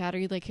says, "Chad, are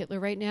you like Hitler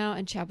right now?"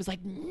 And Chad was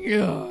like,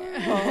 "No."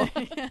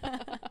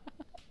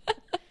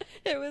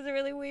 It was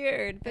really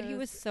weird, but he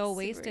was so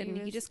wasted, and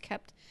he just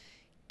kept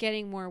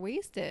getting more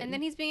wasted. And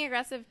then he's being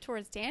aggressive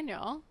towards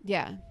Daniel.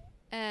 Yeah.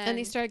 And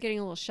they started getting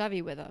a little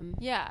shovey with him.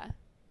 Yeah.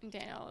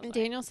 And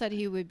Daniel said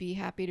he would be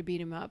happy to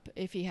beat him up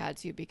if he had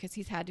to because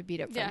he's had to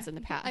beat up friends in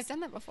the past. I've done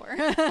that before.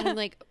 And I'm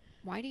like,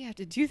 why do you have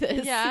to do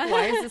this? Yeah.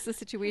 Why is this a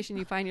situation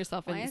you find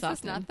yourself in this often?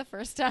 This not the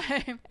first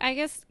time? I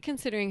guess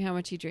considering how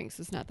much he drinks,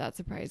 it's not that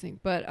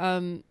surprising. But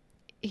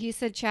he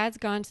said Chad's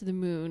gone to the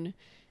moon,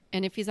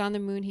 and if he's on the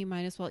moon, he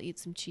might as well eat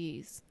some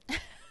cheese.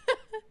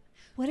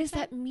 What does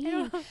that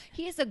mean?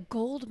 He is a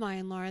gold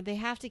mine, Laura. They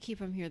have to keep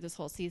him here this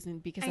whole season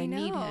because I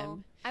need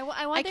him.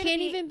 I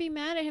can't even be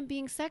mad at him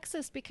being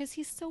sexist because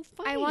he's so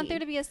funny. I want there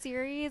to be a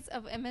series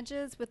of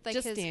images with like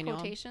just his Daniel.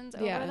 Quotations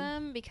over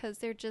them because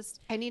they're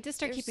just. I need to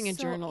start keeping a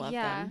journal of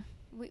them.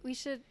 We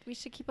should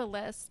keep a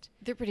list.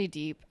 They're pretty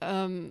deep.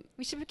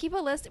 We should keep a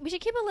list. We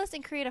should keep a list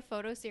and create a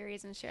photo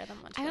series and share them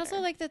on Twitter. I also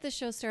like that the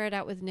show started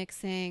out with Nick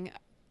saying,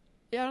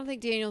 I don't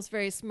think Daniel's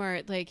very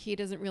smart. Like, he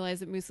doesn't realize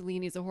that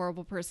Mussolini's a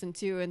horrible person,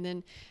 too. And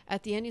then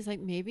at the end, he's like,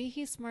 maybe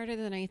he's smarter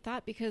than I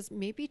thought because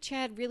maybe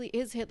Chad really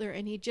is Hitler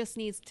and he just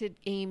needs to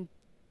aim,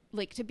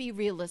 like, to be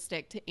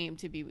realistic, to aim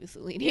to be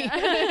Mussolini.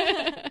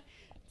 Yeah.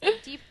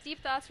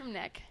 Deep thoughts from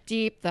Nick.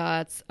 Deep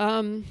thoughts.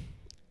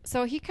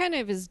 So he kind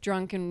of is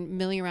drunk and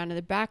milling around in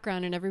the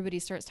background, and everybody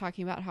starts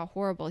talking about how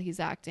horrible he's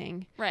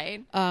acting.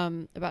 Right.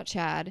 About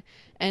Chad.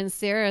 And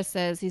Sarah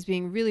says he's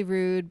being really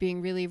rude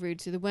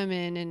to the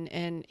women,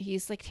 and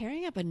he's like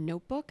tearing up a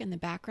notebook in the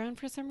background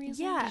for some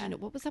reason. Yeah.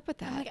 What was up with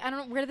that? Like, I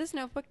don't know. Where did this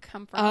notebook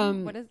come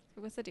from?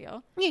 What's the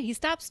deal? Yeah, he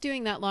stops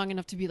doing that long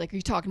enough to be like, are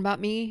you talking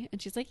about me?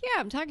 And she's like, yeah,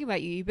 I'm talking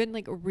about you. You've been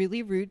like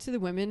really rude to the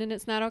women, and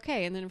it's not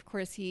okay. And then, of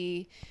course,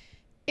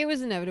 it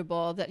was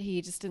inevitable that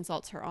he just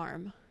insults her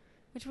arm.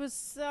 Which was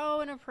so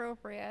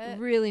inappropriate.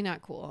 Really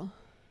not cool.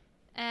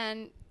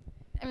 And,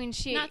 I mean,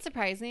 not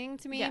surprising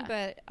to me,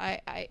 but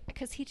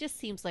because he just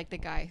seems like the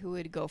guy who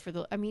would go for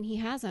he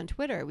has on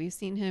Twitter. We've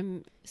seen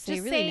him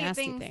say really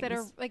nasty things. That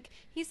are, like,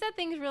 he said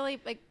things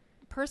really, like,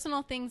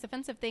 personal things,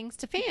 offensive things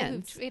to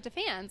fans.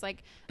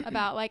 Like,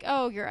 about, like,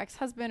 oh, your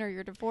ex-husband or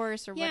your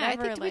divorce or whatever. I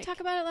think, did we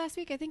talk about it last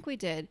week? I think we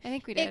did.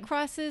 It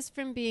crosses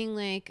from being,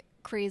 like,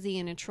 crazy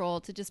and a troll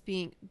to just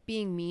being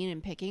mean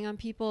and picking on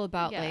people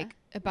about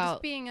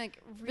just being like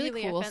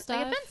really cool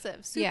stuff, like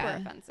offensive, super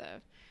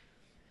offensive.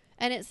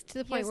 And it's to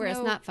the point where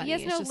it's not funny.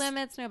 He has no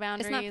limits, no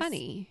boundaries. It's not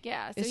funny.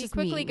 Yeah, so he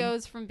quickly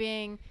goes from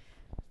being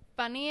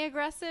funny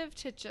aggressive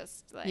to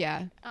just like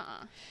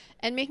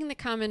And making the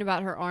comment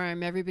about her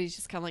arm, everybody's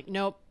just kind of like,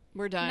 nope,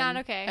 we're done. Not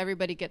okay.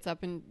 Everybody gets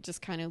up and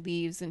just kind of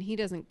leaves, and he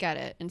doesn't get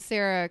it. And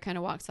Sarah kind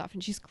of walks off,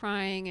 and she's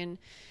crying and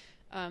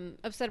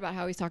upset about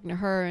how he's talking to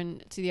her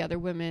and to the other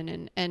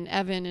women, and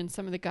Evan and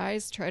some of the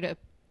guys try to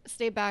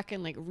stay back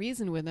and like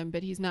reason with him,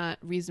 but he's not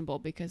reasonable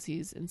because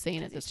he's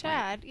insane at this point.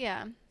 Chad,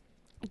 yeah.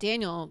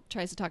 Daniel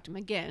tries to talk to him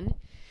again,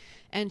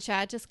 And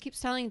Chad just keeps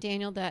telling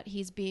Daniel that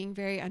he's being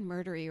very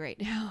unmurdery right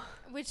now.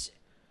 Which,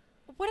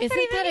 what does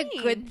Isn't that that even mean?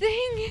 a good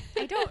thing?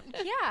 I don't.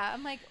 Yeah,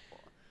 I'm like,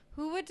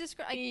 who would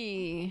describe?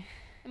 I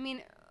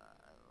mean,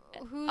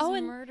 who's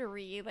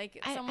murdery? Like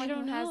someone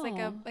don't who has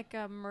know. like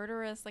a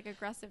murderous, like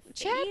aggressive face?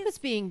 Chad was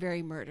being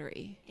very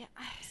murdery. Yeah.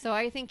 So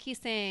I think he's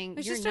saying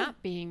It's you're just a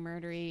not being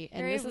murdery,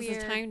 and very this is the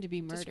weird time to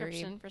be murdery.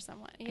 description for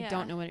someone. Yeah. I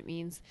don't know what it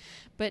means.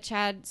 But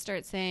Chad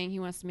starts saying he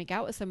wants to make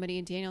out with somebody,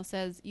 and Daniel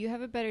says, you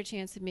have a better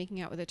chance of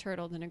making out with a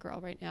turtle than a girl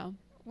right now.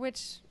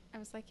 Which I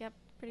was like, yep,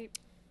 pretty.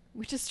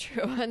 Which is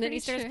true. And then Pretty he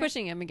starts true.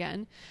 pushing him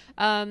again.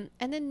 And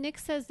then Nick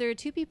says there are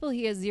two people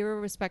he has zero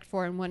respect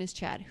for, and one is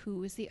Chad.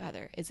 Who is the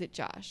other? Is it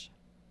Josh?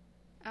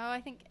 Oh,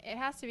 I think it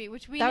has to be.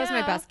 Which we That know. was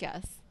my best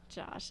guess.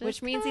 Josh, Which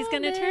is means he's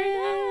going to turn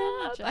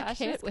coming. up. Josh I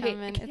can't is wait. coming.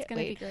 I It's can't going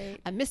to wait. be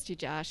great. I missed you,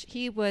 Josh.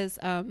 He was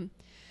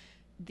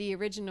the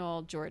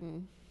original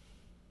Jordan.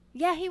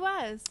 Yeah, he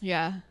was.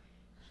 Yeah.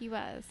 He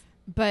was.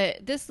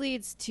 But this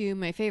leads to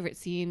my favorite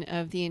scene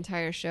of the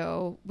entire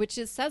show, which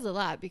says a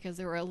lot because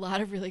there were a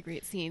lot of really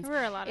great scenes. There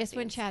were a lot of It's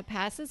when scenes. Chad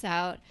passes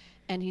out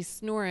and he's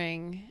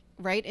snoring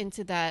right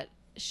into that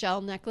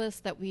shell necklace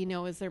that we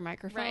know is their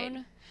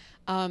microphone.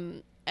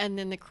 And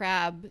then the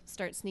crab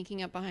starts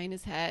sneaking up behind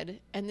his head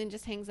and then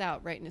just hangs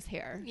out right in his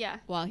hair Yeah.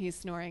 while he's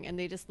snoring. And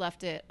they just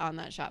left it on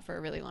that shot for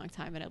a really long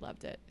time, and I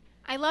loved it.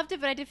 I loved it,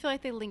 but I did feel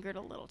like they lingered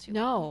a little too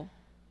long. No.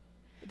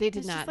 They did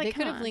It's just not. like, They could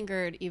come have on.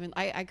 lingered even.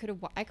 I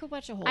could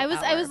watch a whole. I hour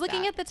was of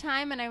looking that. at the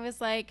time and I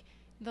was like,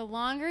 the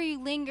longer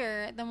you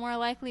linger, the more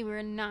likely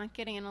we're not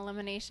getting an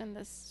elimination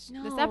this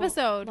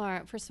episode.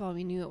 Laura, first of all,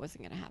 we knew it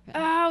wasn't going to happen.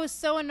 Oh, I was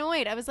so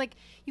annoyed. I was like,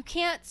 you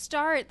can't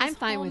start. This I'm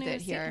fine whole with new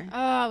it here. Oh,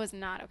 I was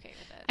not okay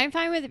with it. I'm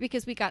fine with it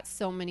because we got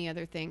so many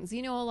other things.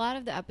 You know, a lot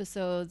of the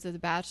episodes of The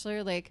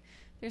Bachelor, like,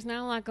 there's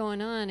not a lot going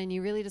on, and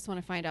you really just want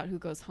to find out who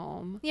goes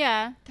home.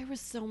 Yeah, There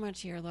was so much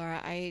here, Laura.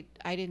 I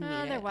didn't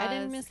need there it. I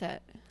didn't was. miss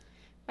it.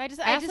 but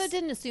I also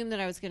didn't assume that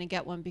I was going to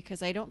get one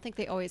because I don't think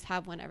they always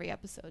have one every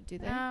episode, do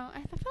they? No,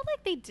 I felt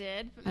like they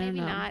did, but I don't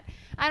maybe know. not.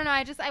 I don't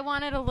know. I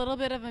wanted a little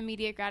bit of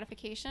immediate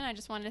gratification. I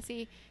just wanted to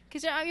see,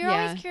 because you're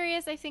Yeah. always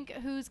curious. I think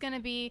who's going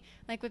to be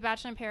like with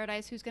Bachelor in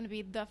Paradise, who's going to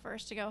be the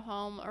first to go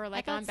home, or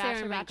like I on thought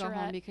Sarah Bachelor might go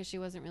home Bachelorette. because she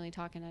wasn't really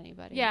talking to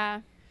anybody.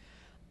 Yeah,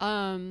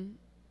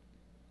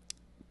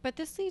 But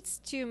this leads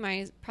to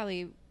my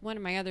probably one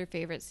of my other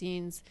favorite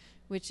scenes,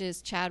 which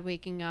is Chad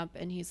waking up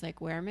and he's like,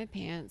 "Where are my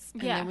pants?"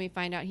 And Yeah. then we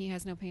find out he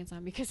has no pants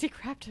on because he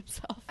crapped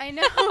himself. I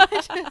know.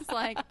 It's just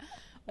like,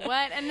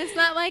 what? And it's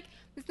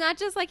not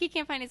just like he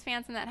can't find his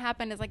pants and that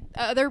happened. It's like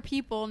other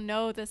people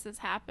know this has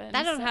happened.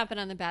 That don't So- happen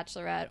on The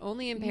Bachelorette.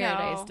 Only in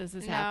Paradise No, does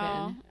this no.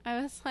 happen.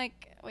 I was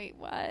like, wait,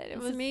 what? It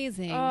It's was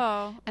amazing.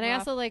 Oh, And I rough.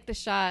 also like the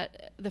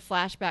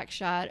flashback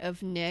shot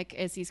of Nick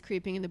as he's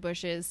creeping in the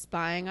bushes,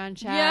 spying on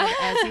Chad Yeah.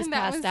 as he's That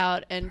passed was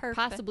out, and perfect.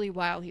 possibly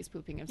while he's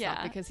pooping himself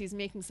Yeah. because he's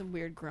making some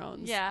weird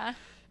groans. Yeah.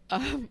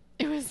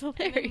 It was And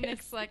then hilarious.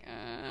 Nick's like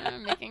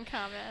making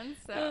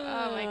comments. So,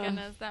 oh my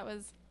goodness, that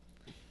was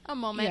a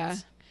moment. Yeah.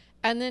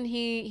 And then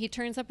he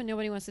turns up and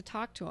nobody wants to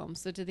talk to him.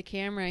 So to the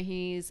camera,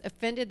 he's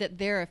offended that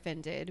they're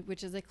offended,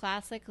 which is a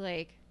classic,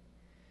 like,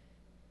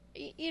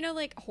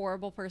 like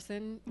horrible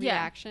person Yeah.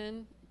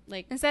 reaction.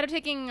 Like, Instead of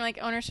taking like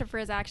ownership for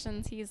his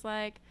actions, he's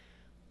like,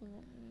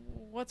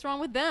 "What's wrong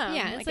with them?"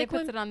 Yeah, it's he like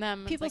puts when it on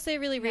them. It's people like, say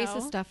really racist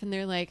no. stuff, and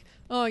they're like,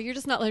 "Oh, you're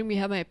just not letting me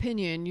have my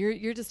opinion.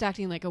 You're just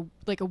acting like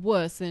a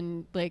wuss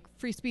and like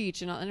free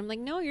speech and all." And I'm like,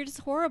 "No, you're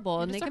just horrible,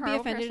 You're and they just a can be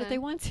horrible offended if person. they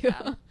want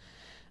to."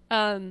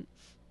 Yeah.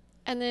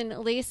 And then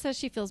Lace says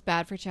she feels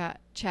bad for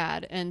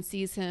Chad and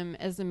sees him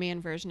as the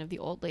man version of the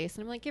old Lace,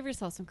 and I'm like, give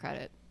yourself some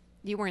credit.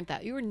 You weren't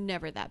that. You were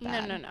never that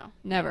bad. No.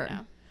 Never.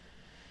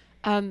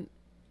 No.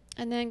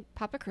 And then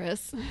Papa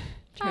Chris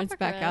turns Papa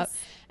back out,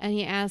 Chris. and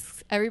he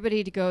asks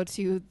everybody to go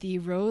to the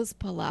Rose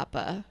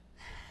Palapa.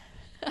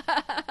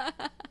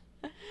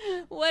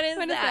 What is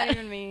What does that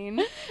even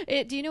mean?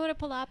 Do you know what a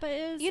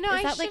palapa is? You know, is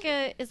I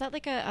that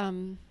like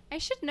a I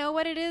should know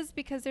what it is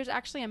because there's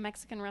actually a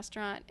Mexican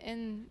restaurant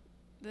in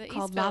the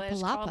Called East La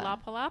Village called Palapa.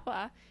 La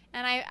Palapa.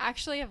 And I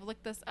actually have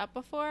looked this up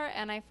before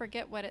and I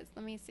forget what it's.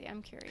 Let me see.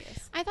 I'm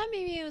curious. I thought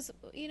maybe it was,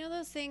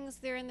 those things,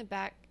 they're in the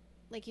back,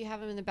 like you have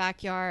them in the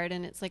backyard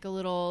and it's like a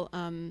little,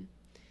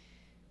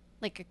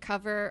 like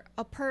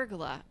a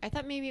pergola. I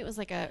thought maybe it was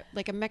like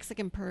a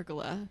Mexican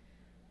pergola.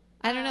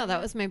 I don't know. That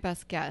was my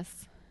best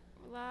guess.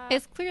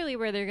 It's clearly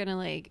where they're going to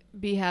like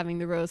be having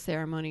the rose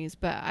ceremonies,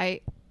 but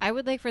I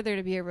would like for there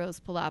to be a rose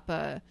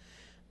palapa.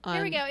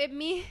 Here we go.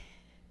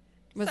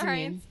 What does it Sorry,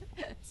 mean?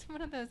 it's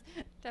one of those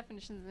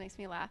definitions that makes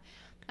me laugh.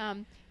 It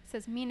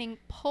says meaning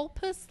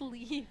pulpous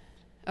leaf.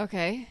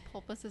 Okay.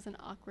 Pulpous is an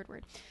awkward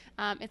word.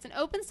 It's an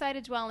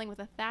open-sided dwelling with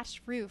a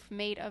thatched roof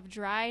made of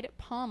dried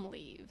palm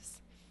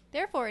leaves.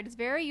 Therefore, it is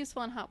very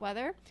useful in hot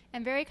weather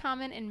and very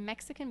common in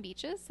Mexican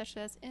beaches, such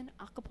as in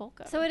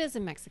Acapulco. So it is a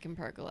Mexican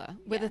pergola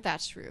with Yeah. a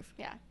thatched roof.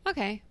 Yeah.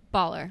 Okay.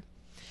 Baller.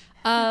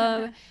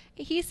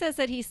 He says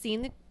that he's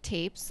seen the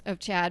tapes of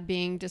Chad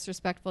being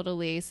disrespectful to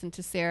Lace and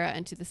to Sarah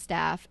and to the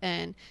staff.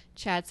 And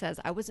Chad says,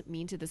 I wasn't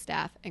mean to the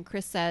staff. And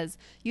Chris says,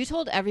 you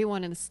told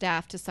everyone in the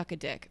staff to suck a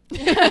dick.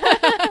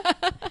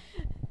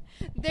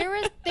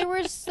 There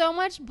was so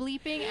much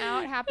bleeping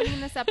out happening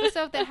in this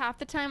episode that half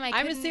the time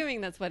I'm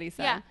assuming that's what he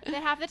said. Yeah,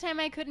 that half the time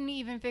I couldn't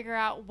even figure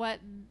out what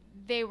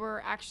they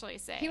were actually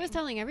saying. He was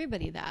telling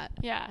everybody that.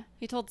 Yeah.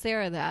 He told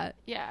Sarah that.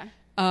 Yeah.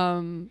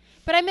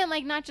 But I meant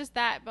like not just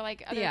that, but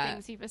like other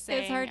things he was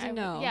saying. It's hard to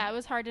know. Yeah, it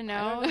was hard to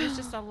know. It was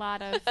just a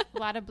lot of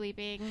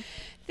bleeping.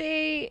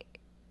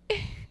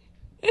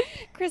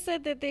 Chris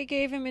said that they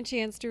gave him a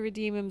chance to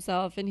redeem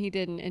himself and he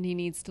didn't, and he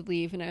needs to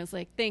leave. And I was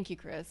like, thank you,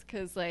 Chris,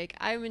 because like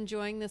I'm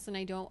enjoying this, and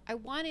I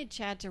wanted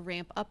Chad to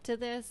ramp up to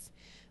this,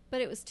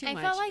 but it was too much.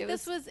 I felt like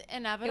this was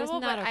inevitable, it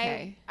was not but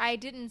okay. I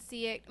didn't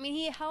see it. I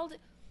mean, I felt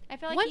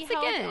like Once he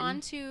held again,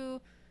 onto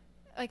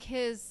like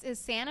his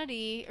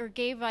sanity, or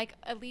gave like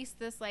at least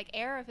this like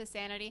air of his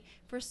sanity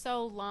for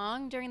so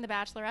long during the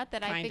Bachelorette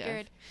that I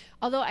figured.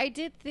 Although I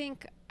did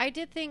think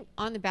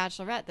on the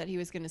Bachelorette that he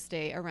was going to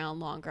stay around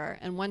longer,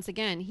 and once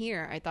again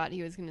here I thought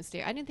he was going to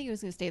stay. I didn't think he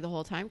was going to stay the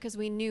whole time because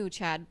we knew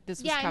Chad.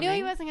 This was coming. I knew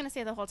he wasn't going to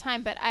stay the whole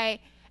time, but I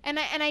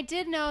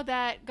did know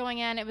that going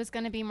in it was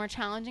going to be more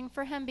challenging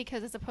for him,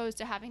 because as opposed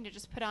to having to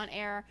just put on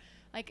air.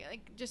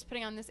 Like just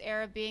putting on this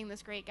air of being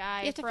this great guy,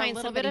 you have to for find a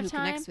little somebody bit of who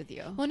time. connects with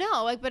you. Well,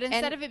 no, but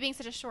instead of it being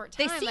such a short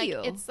time, they see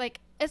you.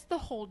 It's the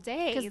whole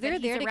day because they're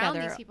there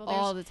together these people.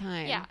 all the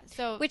time. Yeah,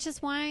 so which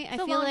is why I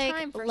feel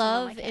like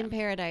love in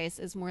paradise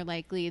is more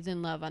likely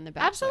than love on the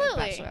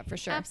Bachelorette for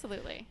sure.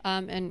 Absolutely.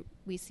 And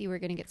we see we're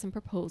going to get some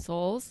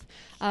proposals.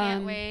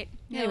 Can't wait.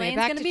 Anyway,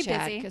 back to be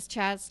Chad, busy because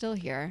Chad's still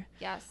here.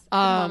 Yes.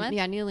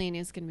 Yeah, Neil Lane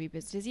is going to be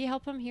busy. Does he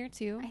help him here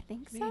too? I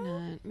think Maybe so.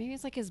 not. Maybe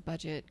it's like his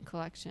budget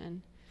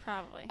collection.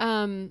 Probably.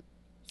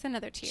 It's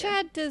another tier.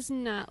 Chad does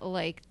not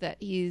like that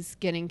he's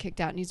getting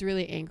kicked out, and he's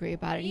really angry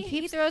about it.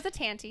 He throws a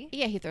tanty.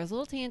 Yeah, he throws a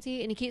little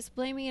tanty, and he keeps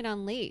blaming it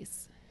on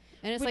Lace.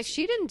 And it's like,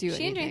 she didn't do anything.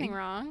 She didn't do anything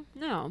wrong.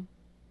 No.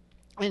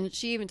 And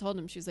she even told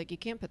him, she was like, you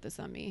can't put this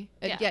on me.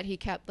 And yet he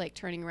kept like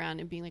turning around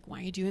and being like, why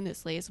are you doing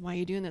this, Lace? Why are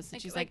you doing this?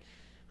 And she's like,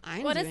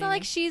 I'm well, it's not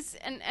like she's,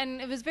 and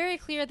it was very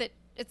clear that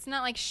it's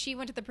not like she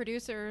went to the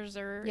producers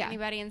or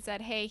anybody and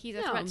said, hey, he's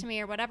a threat to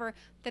me or whatever,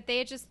 that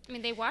they just,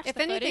 they watched the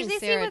footage, they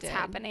see what's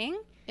happening.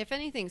 If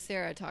anything,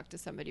 Sarah talked to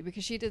somebody,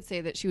 because she did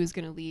say that she was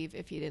going to leave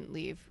if he didn't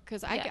leave.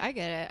 Because I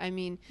get it. I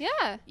mean,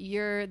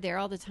 you're there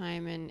all the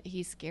time, and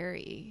he's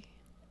scary.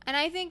 And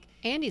I think...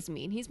 And he's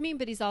mean. He's mean,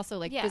 but he's also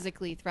like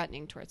physically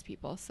threatening towards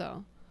people,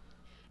 so...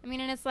 I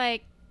mean, and it's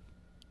like...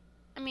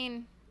 I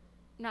mean,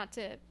 not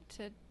to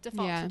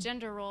default to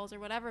gender roles or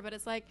whatever, but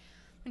it's like...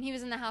 When he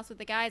was in the house with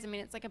the guys, I mean,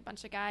 it's like a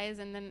bunch of guys,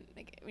 and then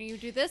like, when you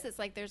do this, it's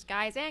like there's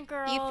guys and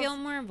girls. You feel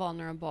more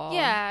vulnerable.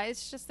 Yeah,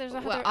 it's just there's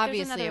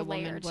obviously a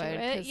woman would.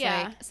 It.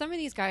 Yeah, like, some of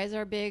these guys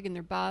are big and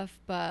they're buff,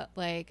 but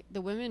like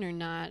the women are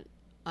not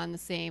on the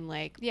same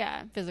like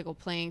physical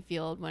playing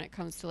field when it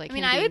comes to like. I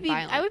mean, I would be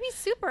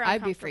super uncomfortable.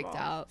 I'd be freaked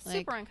out.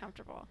 Super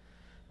uncomfortable.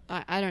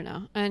 I don't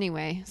know.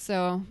 Anyway,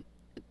 so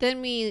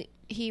then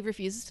he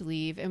refuses to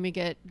leave, and we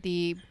get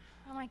the.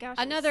 Oh my gosh!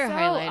 Another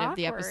highlight of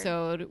the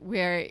episode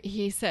where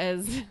he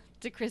says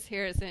to Chris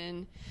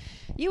Harrison,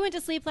 "You went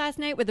to sleep last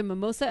night with a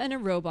mimosa and a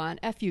robe on.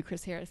 F you,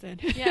 Chris Harrison."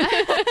 Yeah.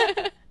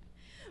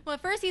 Well,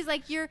 at first he's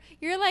like, "You're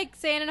like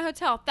staying in a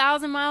hotel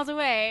 1,000 miles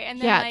away,"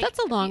 and then that's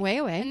a long way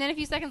away. And then a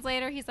few seconds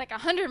later, he's like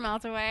 100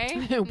 miles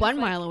away, 1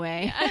 mile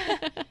away. Yeah.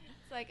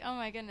 It's like, oh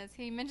my goodness,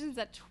 he mentions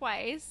that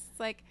twice. It's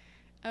like.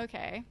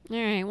 Okay. All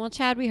right. Well,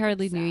 Chad, we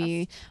hardly knew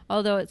you.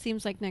 Although it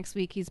seems like next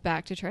week he's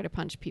back to try to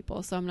punch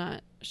people. So I'm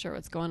not sure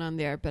what's going on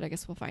there, but I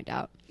guess we'll find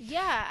out.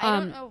 Yeah. I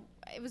don't know.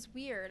 It was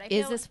weird.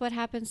 Is this what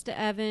happens to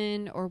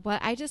Evan or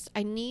what?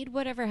 I need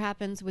whatever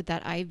happens with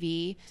that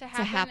IV to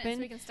happen.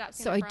 So we can stop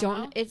seeing so I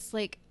don't. It's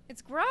like.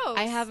 It's gross.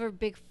 I have a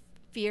big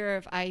fear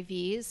of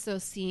IVs. So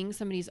seeing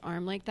somebody's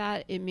arm like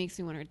that, it makes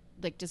me want to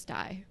like just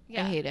die.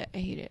 Yeah. I hate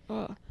it.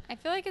 Ugh. I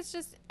feel like it's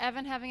just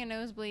Evan having a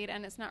nosebleed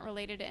and it's not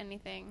related to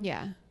anything.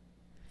 Yeah.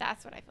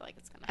 That's what I feel like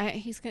it's gonna.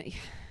 He's gonna.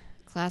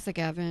 Classic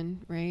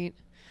Evan, right?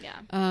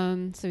 Yeah.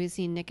 So we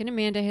see Nick and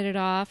Amanda hit it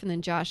off, and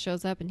then Josh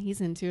shows up, and he's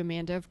into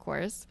Amanda, of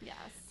course. Yes.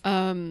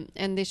 And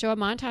they show a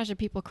montage of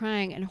people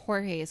crying, and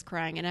Jorge is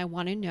crying, and I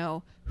want to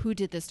know who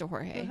did this to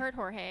Jorge. Who hurt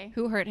Jorge?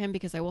 Who hurt him?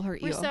 Because I will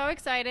hurt you. We're so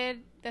excited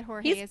that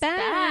Jorge is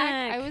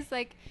back. I was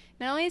like,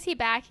 not only is he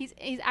back, he's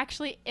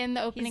actually in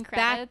the opening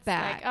credits.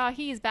 Back. Like, oh,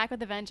 he's back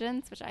with a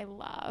vengeance, which I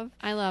love.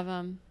 I love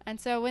him. And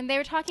so when they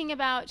were talking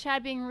about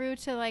Chad being rude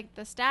to like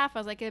the staff, I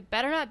was like, it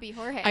better not be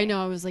Jorge. I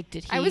know. I was like,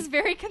 did he? I was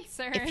very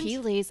concerned. If he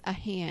lays a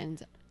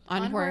hand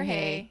on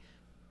Jorge,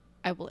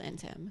 I will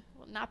end him.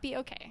 Will not be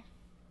okay.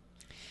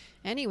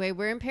 Anyway,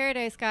 we're in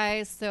paradise,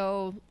 guys.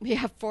 So we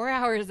have 4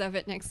 hours of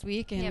it next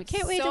week, and we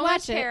can't wait to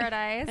watch it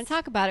and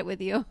talk about it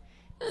with you.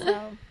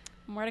 So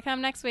more to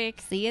come next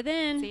week. See you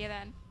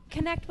then.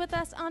 Connect with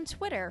us on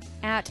Twitter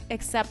at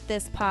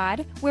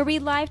AcceptThisPod, where we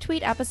live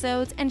tweet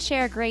episodes and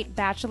share great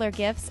Bachelor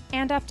gifts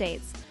and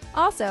updates.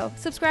 Also,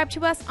 subscribe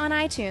to us on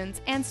iTunes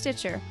and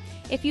Stitcher.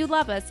 If you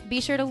love us, be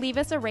sure to leave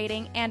us a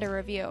rating and a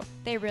review.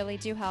 They really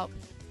do help.